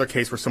another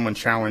case where someone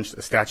challenged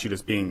a statute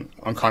as being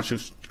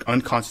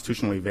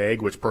unconstitutionally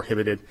vague, which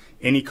prohibited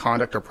any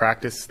conduct or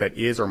practice that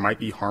is or might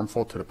be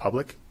harmful to the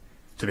public,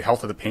 to the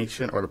health of the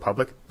patient or the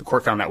public. The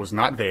court found that was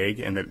not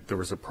vague and that there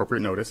was appropriate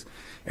notice.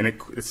 And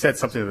it said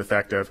something to the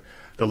effect of,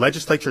 the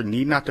legislature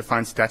need not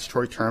define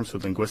statutory terms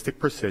with linguistic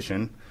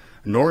precision,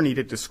 nor need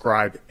it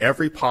describe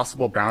every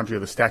possible boundary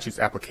of the statute's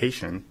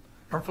application.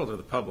 Harmful to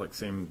the public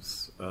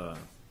seems a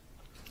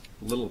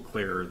little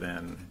clearer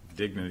than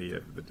dignity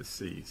of the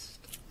deceased.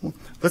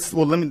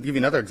 Well, let me give you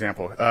another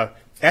example.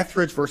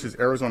 Etheridge versus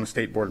Arizona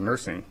State Board of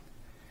Nursing.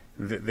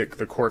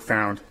 The Court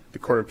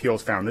of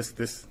Appeals found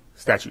this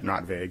statute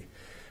not vague.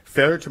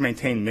 Failure to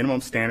maintain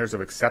minimum standards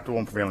of acceptable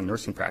and prevailing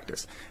nursing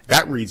practice.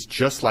 That reads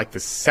just like the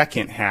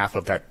second half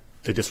of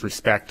the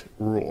disrespect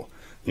rule.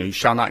 You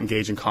shall not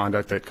engage in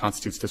conduct that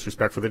constitutes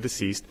disrespect for the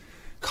deceased.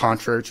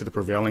 contrary to the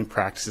prevailing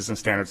practices and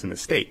standards in the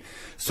state.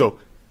 So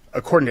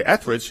according to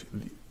Etheridge,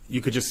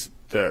 you could just,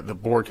 the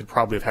board could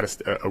probably have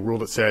had a rule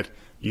that said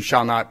you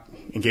shall not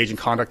engage in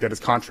conduct that is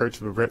contrary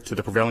to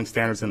the prevailing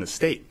standards in the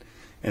state.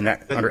 And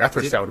that, But under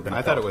Etheridge, that would have been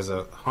I thought it upheld. was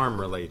a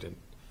harm-related.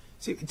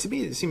 See, to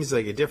me, it seems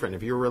like a different.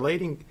 If you're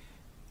relating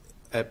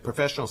a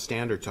professional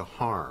standard to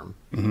harm,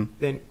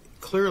 then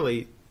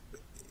clearly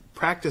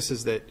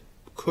practices that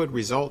could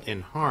result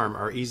in harm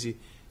are easy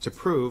to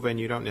prove, and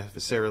you don't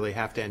necessarily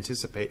have to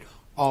anticipate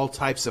all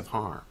types of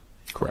harm.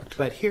 Correct.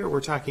 But here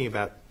we're talking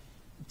about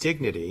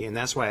dignity, and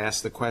that's why I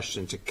asked the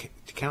question to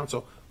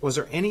counsel. Was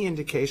there any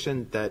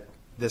indication that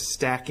the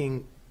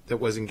stacking that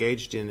was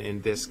engaged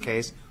in this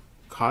case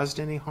caused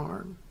any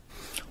harm?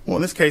 Well,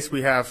 in this case,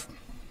 we have,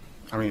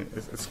 I mean,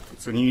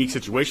 it's a unique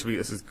situation.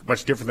 This is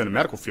much different than the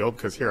medical field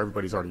because here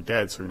everybody's already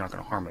dead, so you're not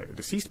going to harm a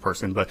deceased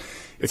person. But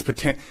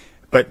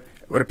but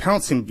what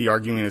appellants seem to be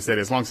arguing is that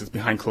as long as it's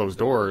behind closed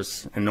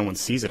doors and no one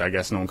sees it, I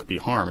guess no one could be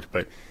harmed.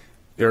 But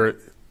there,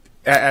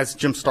 as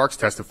Jim Starks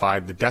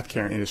testified, the death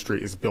care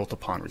industry is built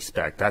upon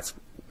respect. That's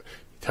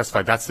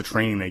the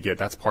training they get.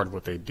 That's part of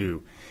what they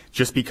do.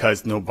 Just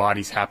because no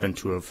bodies happen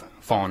to have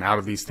fallen out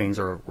of these things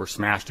or were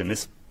smashed in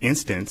this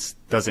instance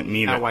doesn't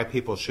mean that. Why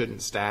people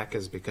shouldn't stack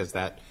is because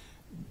that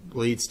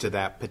leads to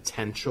that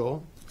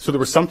potential. So there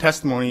was some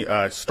testimony.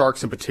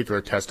 Starks in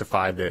particular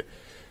testified that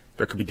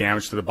there could be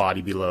damage to the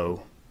body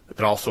below.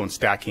 But also in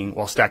stacking,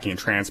 while stacking in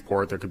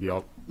transport, there could be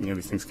all,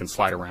 these things can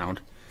slide around,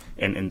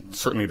 and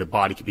certainly the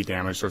body could be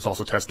damaged. There's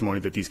also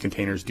testimony that these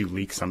containers do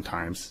leak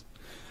sometimes.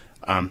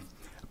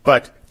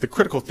 But the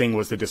critical thing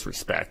was the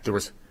disrespect. There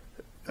was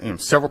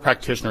several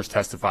practitioners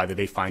testified that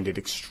they find it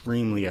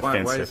extremely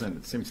offensive. Why isn't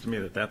it? Seems to me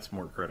that that's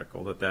more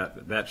critical.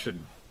 That should,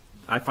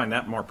 I find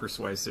that more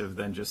persuasive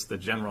than just the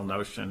general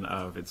notion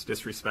of it's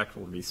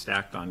disrespectful to be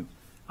stacked on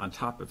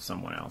top of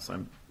someone else.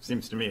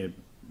 Seems to me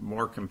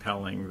more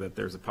compelling that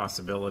there's a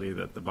possibility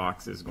that the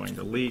box is going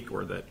to leak,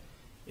 or that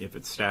if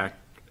it's stacked,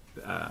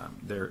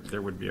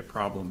 there would be a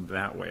problem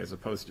that way, as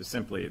opposed to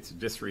simply it's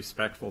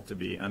disrespectful to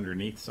be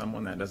underneath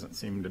someone. That doesn't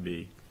seem to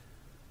be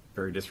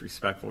very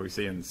disrespectful. We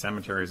see in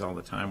cemeteries all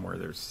the time where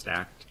there's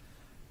stacked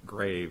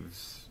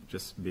graves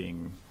just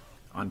being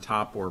on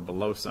top or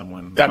below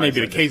someone. That may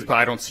be the case, but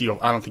I don't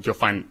think you'll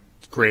find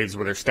graves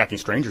where they're stacking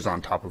strangers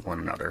on top of one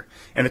another.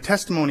 And the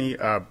testimony,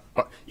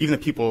 even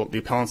the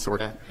appellants that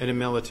were In a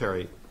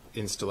military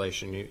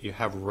installation, you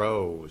have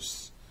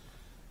rows.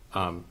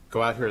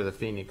 Go out here to the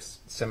Phoenix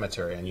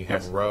Cemetery, and you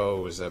have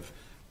rows of.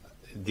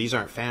 These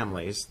aren't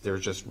families; they're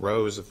just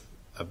rows of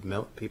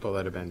people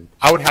that have been.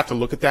 I would have to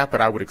look at that, but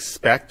I would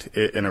expect,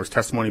 and there was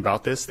testimony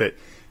about this, that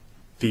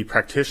the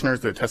practitioners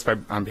that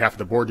testified on behalf of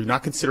the board do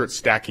not consider it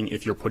stacking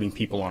if you're putting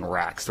people on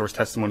racks. There was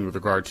testimony with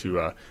regard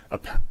to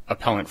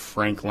appellant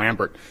Frank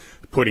Lambert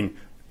putting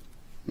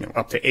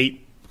up to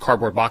 8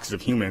 cardboard boxes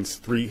of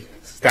humans,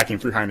 stacking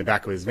 3 high in the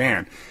back of his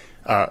van.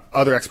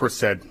 Other experts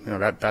said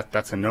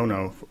that's a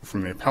no-no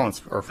from the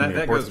appellants or from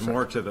the board. That goes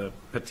more to the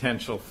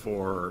potential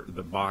for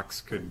the box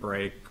could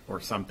break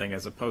or something,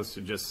 as opposed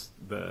to just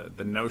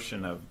the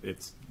notion of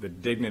it's the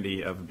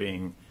dignity of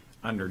being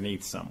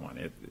underneath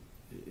someone.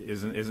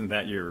 Isn't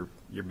that your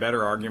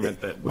better argument?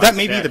 That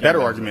may be the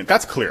better argument.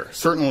 That's clear.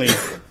 Certainly,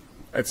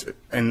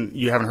 and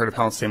you haven't heard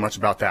appellants say much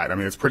about that. I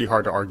mean, it's pretty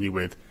hard to argue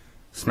with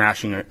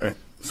smashing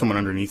someone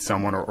underneath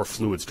someone or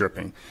fluids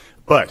dripping.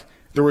 But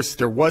there was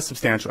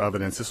substantial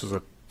evidence. This was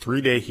a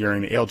 3-day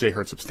hearing. The ALJ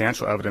heard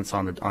substantial evidence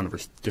on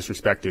the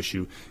disrespect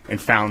issue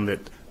and found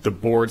that the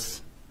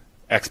board's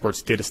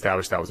experts did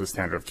establish that was a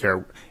standard of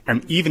care.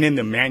 And even in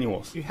the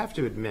manuals. You have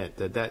to admit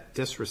that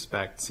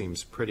disrespect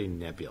seems pretty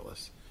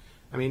nebulous.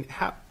 I mean,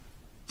 how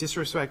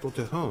disrespectful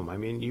to whom? I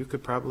mean, you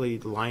could probably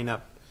line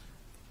up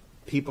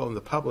people in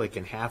the public,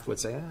 and half would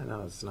say,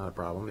 no, it's not a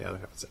problem. The other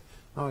half would say,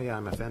 oh, yeah,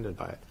 I'm offended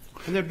by it.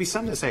 And there'd be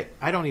some that say,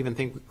 I don't even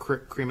think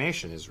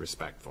cremation is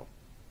respectful.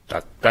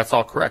 That's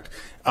all correct.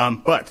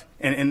 But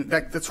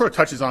that sort of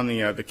touches on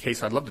the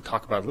case I'd love to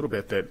talk about a little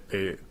bit that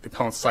the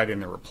appellants cited in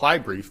their reply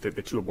brief, that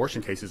the 2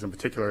 abortion cases, in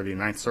particular the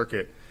 9th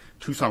Circuit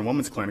Tucson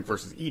Women's Clinic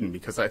versus Eden,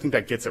 because I think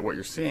that gets at what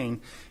you're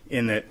saying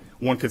in that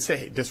one could say,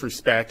 hey,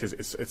 disrespect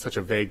is such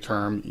a vague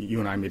term. You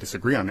and I may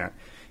disagree on that.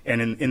 And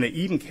in the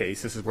Eden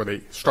case, this is where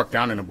they struck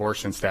down an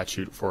abortion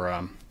statute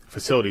for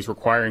facilities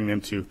requiring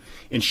them to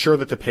ensure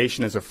that the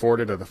patient is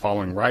afforded of the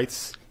following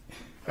rights: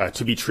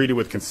 to be treated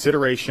with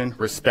consideration,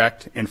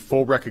 respect, and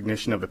full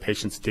recognition of the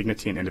patient's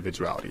dignity and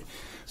individuality.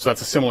 So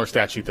that's a similar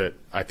statute that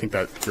I think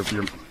that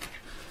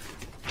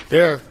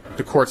there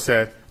the court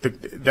said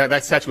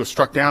that statute was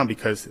struck down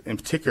because, in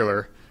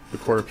particular, the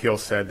Court of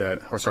Appeals said that,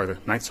 or sorry, the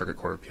 9th Circuit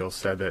Court of Appeals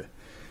said that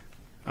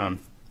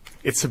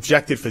it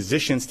subjected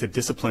physicians to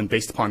discipline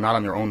based upon not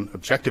on their own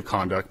objective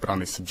conduct, but on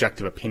the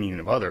subjective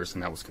opinion of others,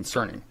 and that was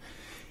concerning.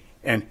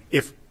 And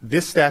if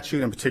this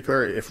statute in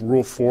particular, if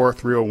Rule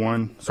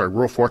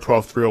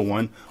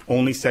 4.12.301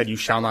 only said you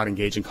shall not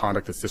engage in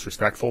conduct that's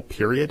disrespectful,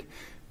 period,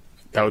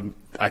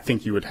 I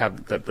think you would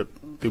have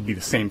the it would be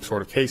the same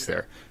sort of case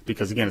there,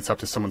 because again, it's up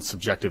to someone's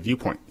subjective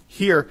viewpoint.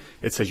 Here,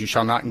 it says you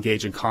shall not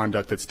engage in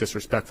conduct that's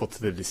disrespectful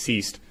to the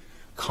deceased,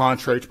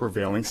 contrary to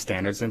prevailing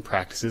standards and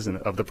practices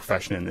of the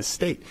profession in this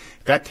state.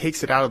 That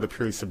takes it out of the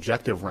purely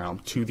subjective realm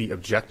to the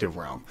objective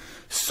realm,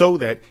 so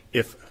that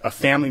if a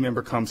family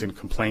member comes and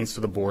complains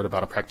to the board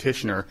about a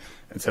practitioner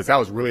and says, that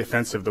was really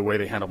offensive the way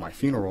they handled my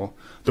funeral,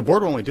 the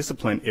board will only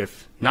discipline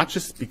if, not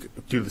just due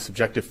to the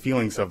subjective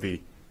feelings of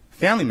the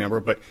family member,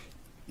 but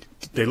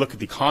they look at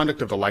the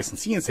conduct of the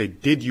licensee and say,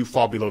 did you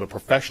fall below the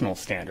professional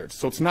standards?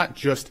 So it's not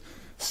just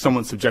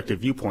someone's subjective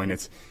viewpoint,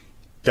 it's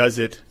does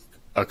it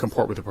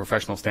comport with the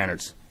professional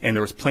standards. And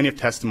there was plenty of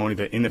testimony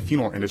that in the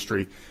funeral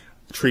industry,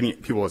 treating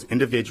people as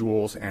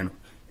individuals and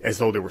as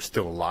though they were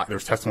still alive.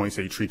 There's testimony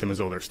that you treat them as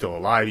though they're still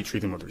alive, you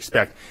treat them with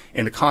respect.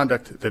 And the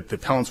conduct that the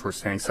appellants were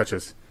saying, such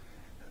as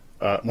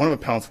one of the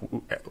appellants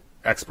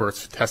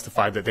experts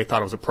testified that they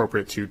thought it was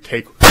appropriate to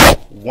take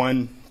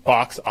one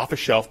box off a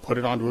shelf, put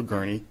it onto a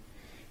gurney,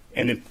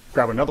 and then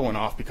grab another one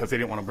off because they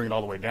didn't want to bring it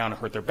all the way down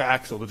and hurt their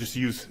back, so they'll just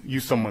use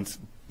someone's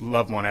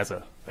loved one as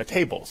a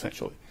table,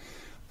 essentially.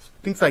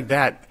 Things like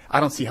that, I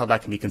don't see how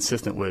that can be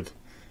consistent with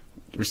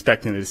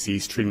respecting the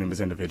deceased, treating them as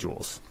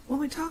individuals. When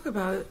we talk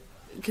about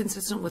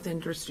consistent with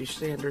industry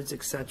standards,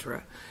 et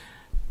cetera,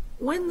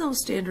 when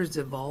those standards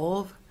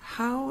evolve,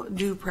 how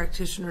do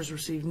practitioners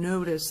receive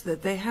notice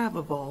that they have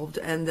evolved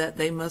and that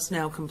they must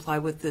now comply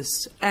with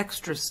this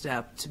extra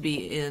step to be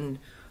in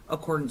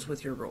accordance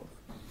with your rule?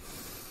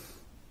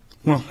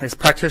 Well, as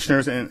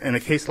practitioners, and the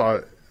case law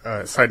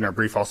cited in our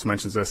brief also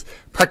mentions this,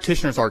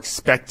 practitioners are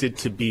expected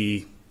to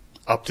be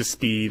up to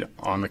speed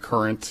on the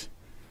current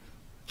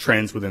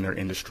trends within their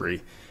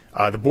industry.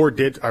 The board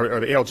did, or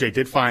the ALJ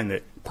did find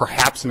that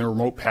perhaps in the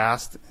remote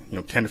past,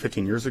 10 to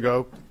 15 years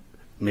ago,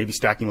 maybe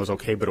stacking was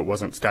okay, but it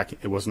wasn't stacking.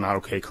 It was not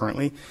okay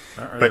currently.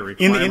 Are there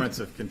requirements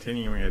of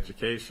continuing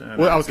education?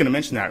 Well, I was going to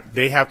mention that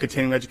they have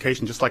continuing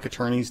education just like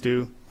attorneys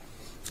do,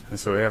 and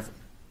so they have,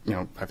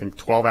 I think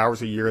 12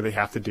 hours a year they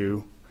have to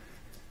do.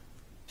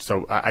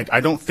 So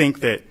I don't think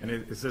that. And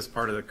is this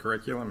part of the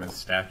curriculum? Is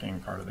stacking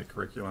part of the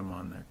curriculum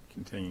on the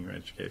continuing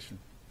education?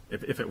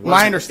 If it was,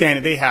 my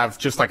understanding, they have,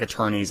 just like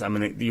attorneys, I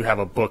mean, you have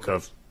a book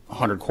of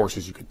 100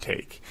 courses you could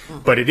take.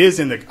 But it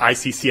is in the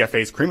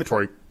ICCFA's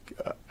crematory,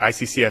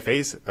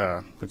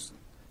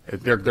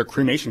 their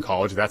cremation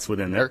college, that's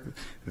within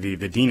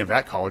the dean of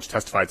that college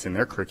testified it's in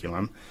their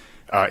curriculum.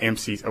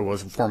 It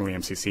was formerly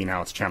MCC,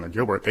 now it's Chandler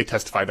Gilbert. They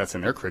testified that's in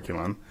their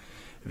curriculum.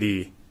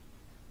 The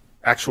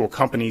actual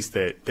companies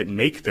that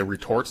make the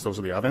retorts, those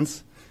are the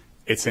ovens,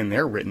 it's in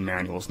their written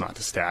manuals not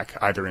to stack,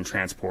 either in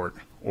transport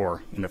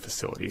or in the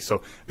facility.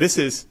 So this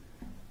is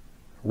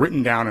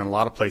written down in a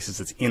lot of places.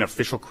 It's in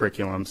official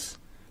curriculums.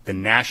 The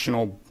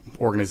national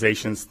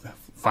organizations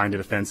find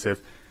it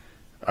offensive.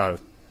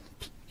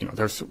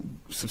 There's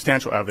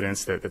substantial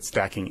evidence that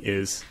stacking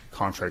is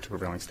contrary to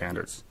prevailing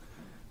standards.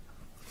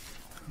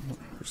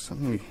 There's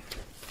something.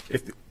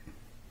 If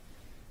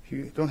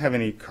you don't have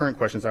any current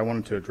questions, I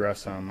wanted to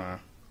address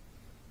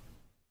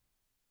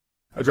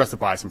the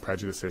bias and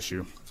prejudice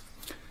issue.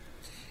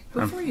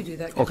 Before you do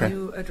that, can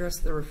you address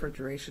the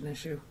refrigeration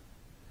issue?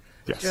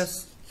 Yes.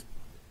 Just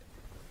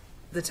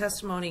the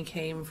testimony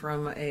came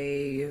from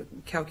a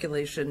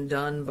calculation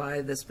done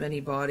by this many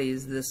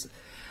bodies.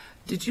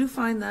 Did you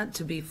find that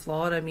to be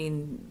flawed? I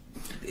mean,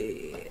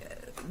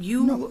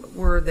 you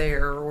were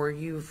there, or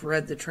you've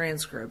read the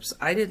transcripts.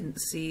 I didn't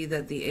see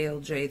that the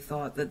ALJ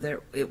thought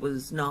that it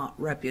was not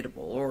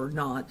reputable or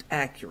not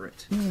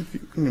accurate.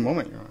 Give me a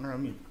moment, Your Honor.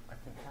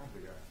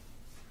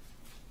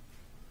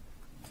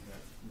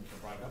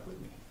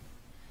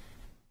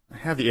 I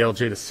have the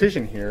ALJ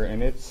decision here,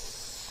 and it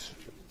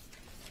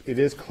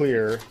is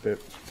clear that.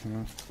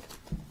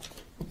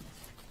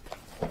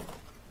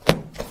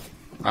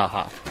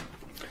 Aha.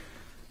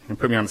 You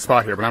put me on the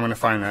spot here, but I'm going to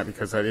find that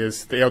because the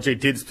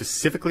ALJ did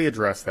specifically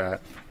address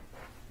that.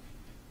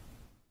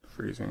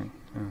 Freezing.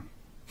 Yeah.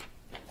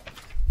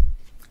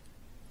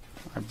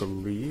 I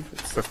believe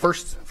it's the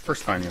first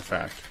finding of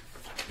fact.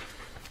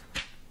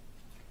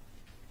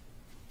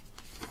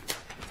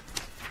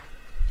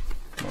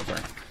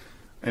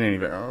 In any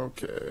event,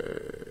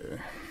 okay.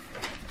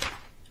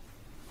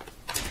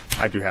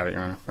 I do have it,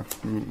 Your Honor.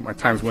 My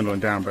time's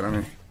dwindling down, but I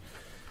mean.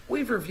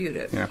 We've reviewed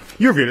it. Yeah,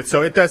 you reviewed it,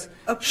 so it does.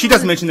 She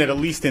does mention that at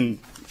least in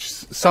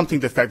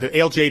something to the fact that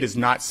ALJ does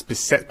not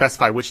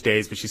specify which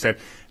days, but she said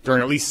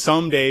during at least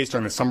some days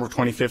during the summer of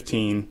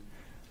 2015,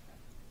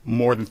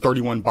 more than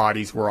 31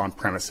 bodies were on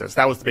premises.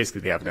 That was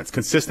basically the evidence.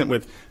 Consistent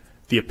with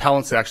the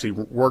appellants that actually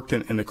worked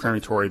in the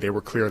crematory, they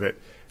were clear that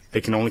they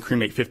can only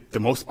cremate the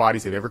most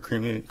bodies they've ever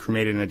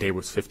cremated in a day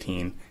was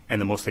 15, and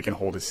the most they can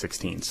hold is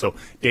 16. So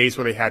days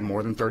where they had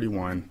more than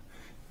 31,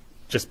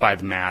 just by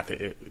the math,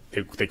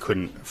 they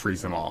couldn't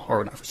freeze them all,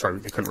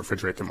 they couldn't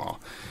refrigerate them all.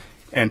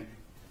 And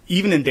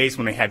even in days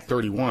when they had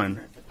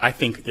 31, I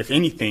think, if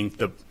anything,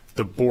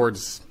 the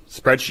board's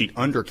spreadsheet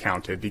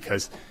undercounted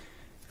because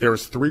there are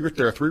three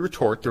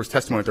retorts. There was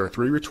testimony that there are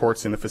 3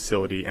 retorts in the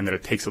facility, and that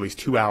it takes at least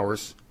 2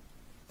 hours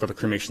for the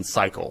cremation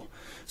cycle.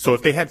 So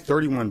if they had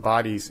 31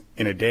 bodies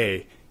in a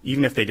day,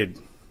 even if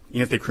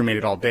they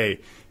cremated all day,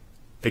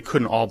 they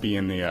couldn't all be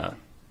in the, I'm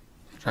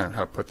trying to know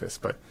how to put this,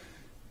 but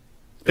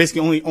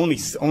basically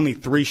only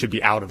 3 should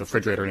be out of the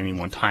refrigerator at any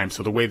one time.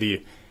 So the way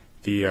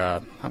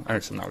I'm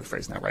actually not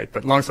rephrasing that right,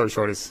 but long story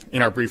short is,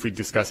 in our brief, we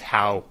discuss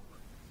how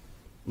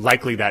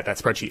likely that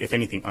spreadsheet, if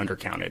anything,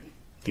 undercounted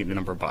the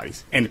number of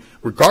bodies. And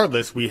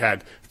regardless, we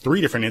had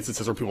 3 different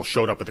instances where people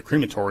showed up at the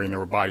crematory and there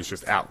were bodies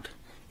just out,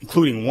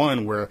 including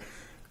one where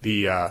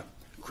the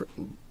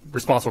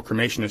responsible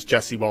cremationist,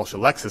 Jesse Welsh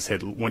Alexis,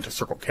 went to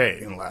Circle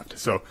K and left.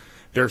 So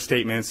there are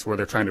statements where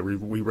they're trying to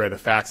re-read the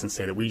facts and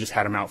say that we just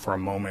had them out for a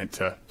moment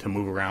to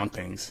move around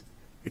things.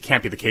 It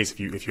can't be the case if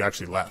you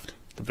actually left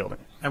the building.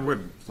 I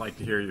would like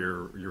to hear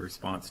your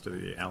response to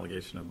the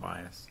allegation of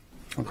bias,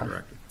 Okay.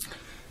 Director.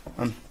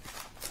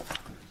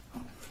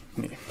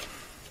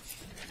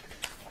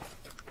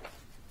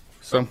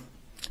 So,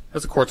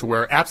 as the court's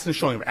aware, absent a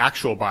showing of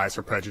actual bias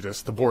or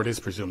prejudice, the board is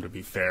presumed to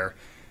be fair.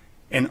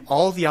 And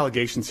all of the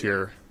allegations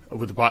here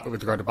with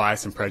regard to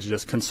bias and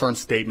prejudice concern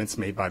statements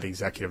made by the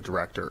executive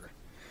director.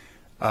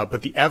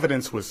 But the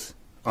evidence was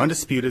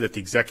undisputed that the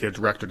executive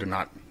director did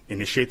not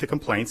initiate the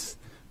complaints.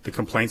 The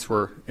complaints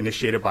were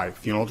initiated by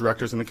funeral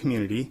directors in the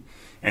community,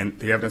 and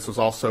the evidence was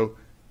also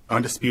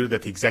undisputed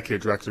that the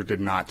executive director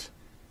did not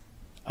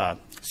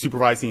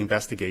supervise the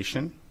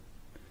investigation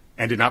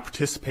and did not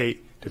participate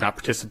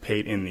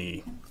in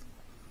the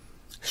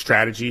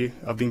strategy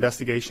of the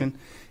investigation,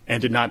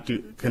 and did not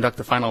conduct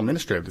the final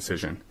administrative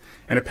decision.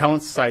 And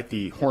appellants cite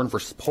the Horn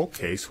versus Polk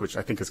case, which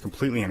I think is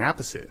completely an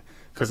opposite,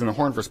 because in the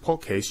Horn versus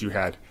Polk case, you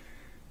have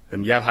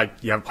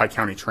a Pike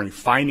County attorney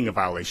finding a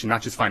violation,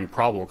 not just finding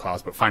probable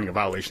cause, but finding a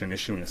violation and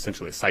issuing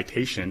essentially a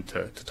citation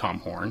to Tom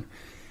Horn,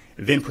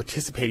 then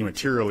participating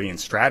materially in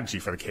strategy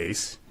for the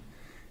case.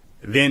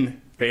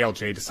 Then the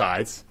ALJ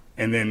decides,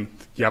 and then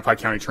the Pike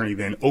County attorney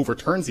then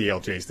overturns the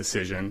ALJ's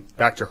decision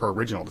back to her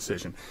original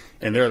decision.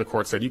 And there the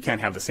court said you can't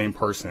have the same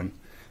person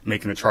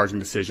making the charging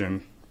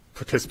decision,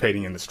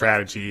 participating in the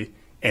strategy,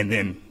 and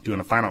then doing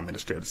a final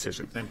administrative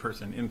decision. Same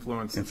person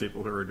influenced the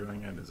people who are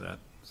doing it, is that?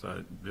 So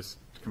it just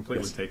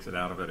completely takes it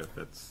out of it if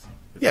it's...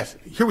 Yes.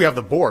 Here we have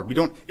the board. We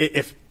don't...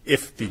 If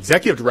the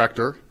executive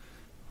director,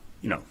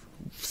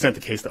 sent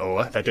the case to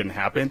OA, that didn't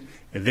happen,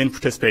 and then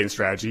participate in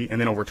strategy,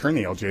 and then overturn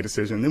the ALJ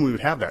decision, then we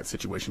would have that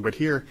situation. But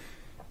here,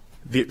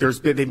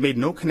 they've made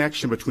no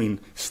connection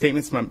between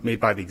statements made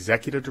by the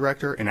executive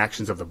director and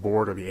actions of the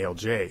board or the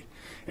ALJ.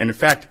 And in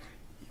fact,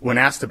 when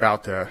asked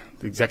about the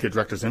executive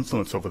director's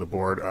influence over the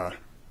board,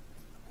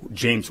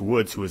 James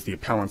Woods, who is the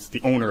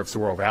owner of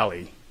Saguaro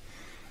Valley,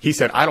 he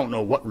said, I don't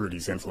know what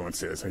Rudy's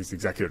influence is. He's the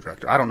executive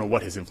director. I don't know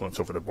what his influence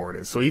over the board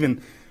is. So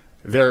even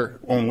their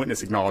own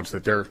witness acknowledged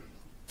that their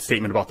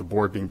statement about the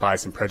board being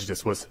biased and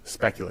prejudiced was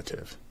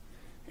speculative.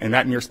 And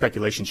that mere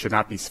speculation should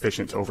not be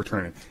sufficient to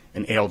overturn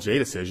an ALJ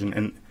decision.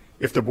 And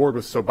if the board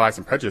was so biased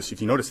and prejudiced,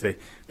 if you notice,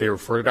 they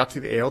referred it out to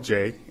the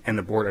ALJ, and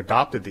the board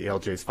adopted the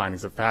ALJ's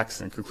findings of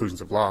facts and conclusions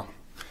of law.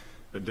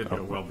 It did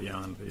go well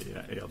beyond the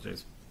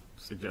ALJ's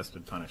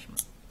suggested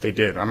punishment. They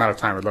did. I'm out of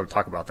time. I'd love to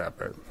talk about that,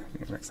 but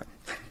next time.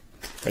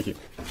 Thank you.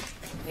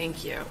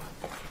 Thank you.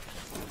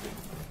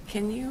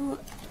 Can you,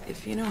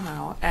 if you know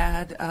how,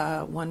 add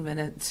 1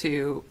 minute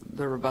to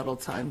the rebuttal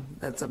time?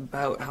 That's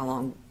about how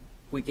long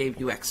we gave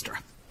you extra.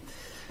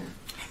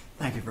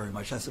 Thank you very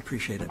much. That's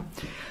appreciated.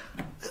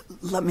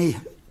 Let me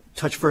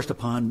touch first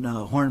upon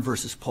Horn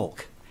versus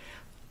Polk.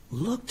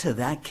 Look to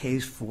that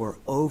case for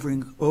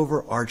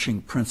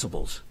overarching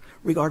principles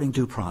regarding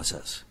due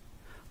process.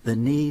 The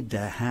need to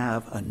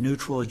have a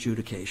neutral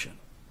adjudication,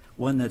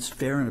 one that's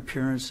fair in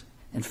appearance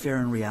and fair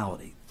in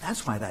reality.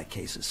 That's why that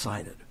case is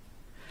cited.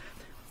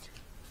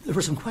 There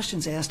were some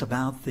questions asked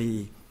about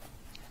the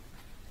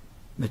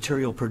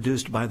material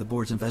produced by the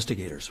board's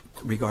investigators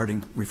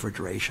regarding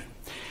refrigeration.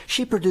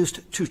 She produced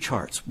 2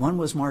 charts. One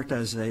was marked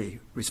as a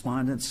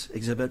respondent's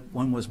exhibit,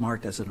 one was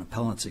marked as an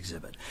appellant's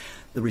exhibit.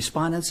 The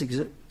respondent's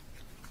exhibit,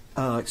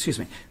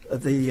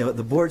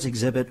 the board's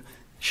exhibit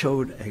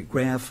showed a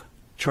graph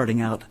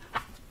charting out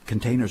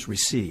containers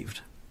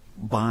received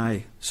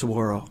by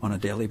Saguaro on a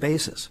daily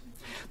basis.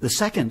 The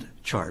second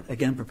chart,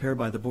 again prepared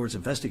by the board's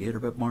investigator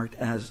but marked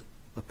as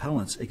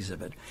appellant's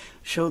exhibit,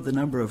 showed the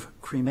number of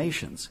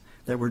cremations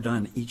that were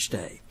done each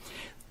day.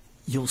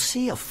 You'll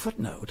see a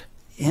footnote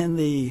in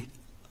the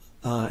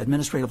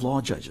administrative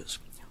law judge's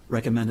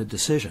recommended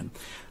decision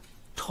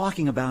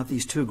talking about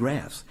these 2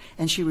 graphs.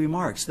 And she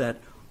remarks that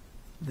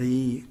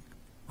the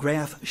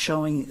graph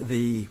showing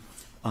the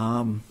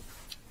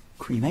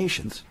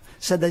cremations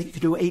said they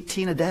could do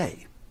 18 a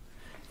day,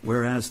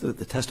 whereas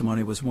the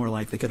testimony was more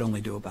like they could only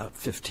do about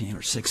 15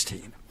 or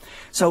 16.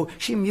 So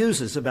she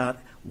muses about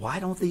why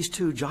don't these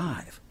 2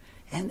 jive?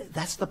 And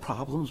that's the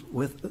problems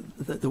with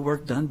the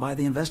work done by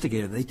the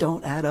investigator. They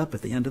don't add up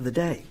at the end of the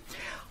day.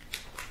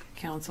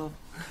 Counsel.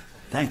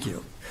 Thank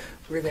you.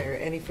 Were there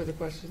any further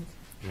questions?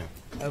 Yeah.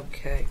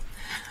 Okay.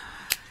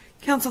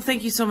 Counsel,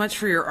 thank you so much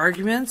for your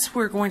arguments.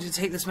 We're going to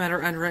take this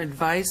matter under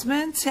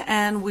advisement,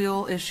 and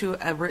we'll issue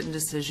a written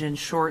decision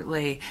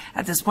shortly.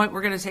 At this point,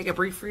 we're going to take a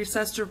brief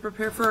recess to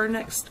prepare for our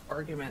next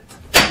argument.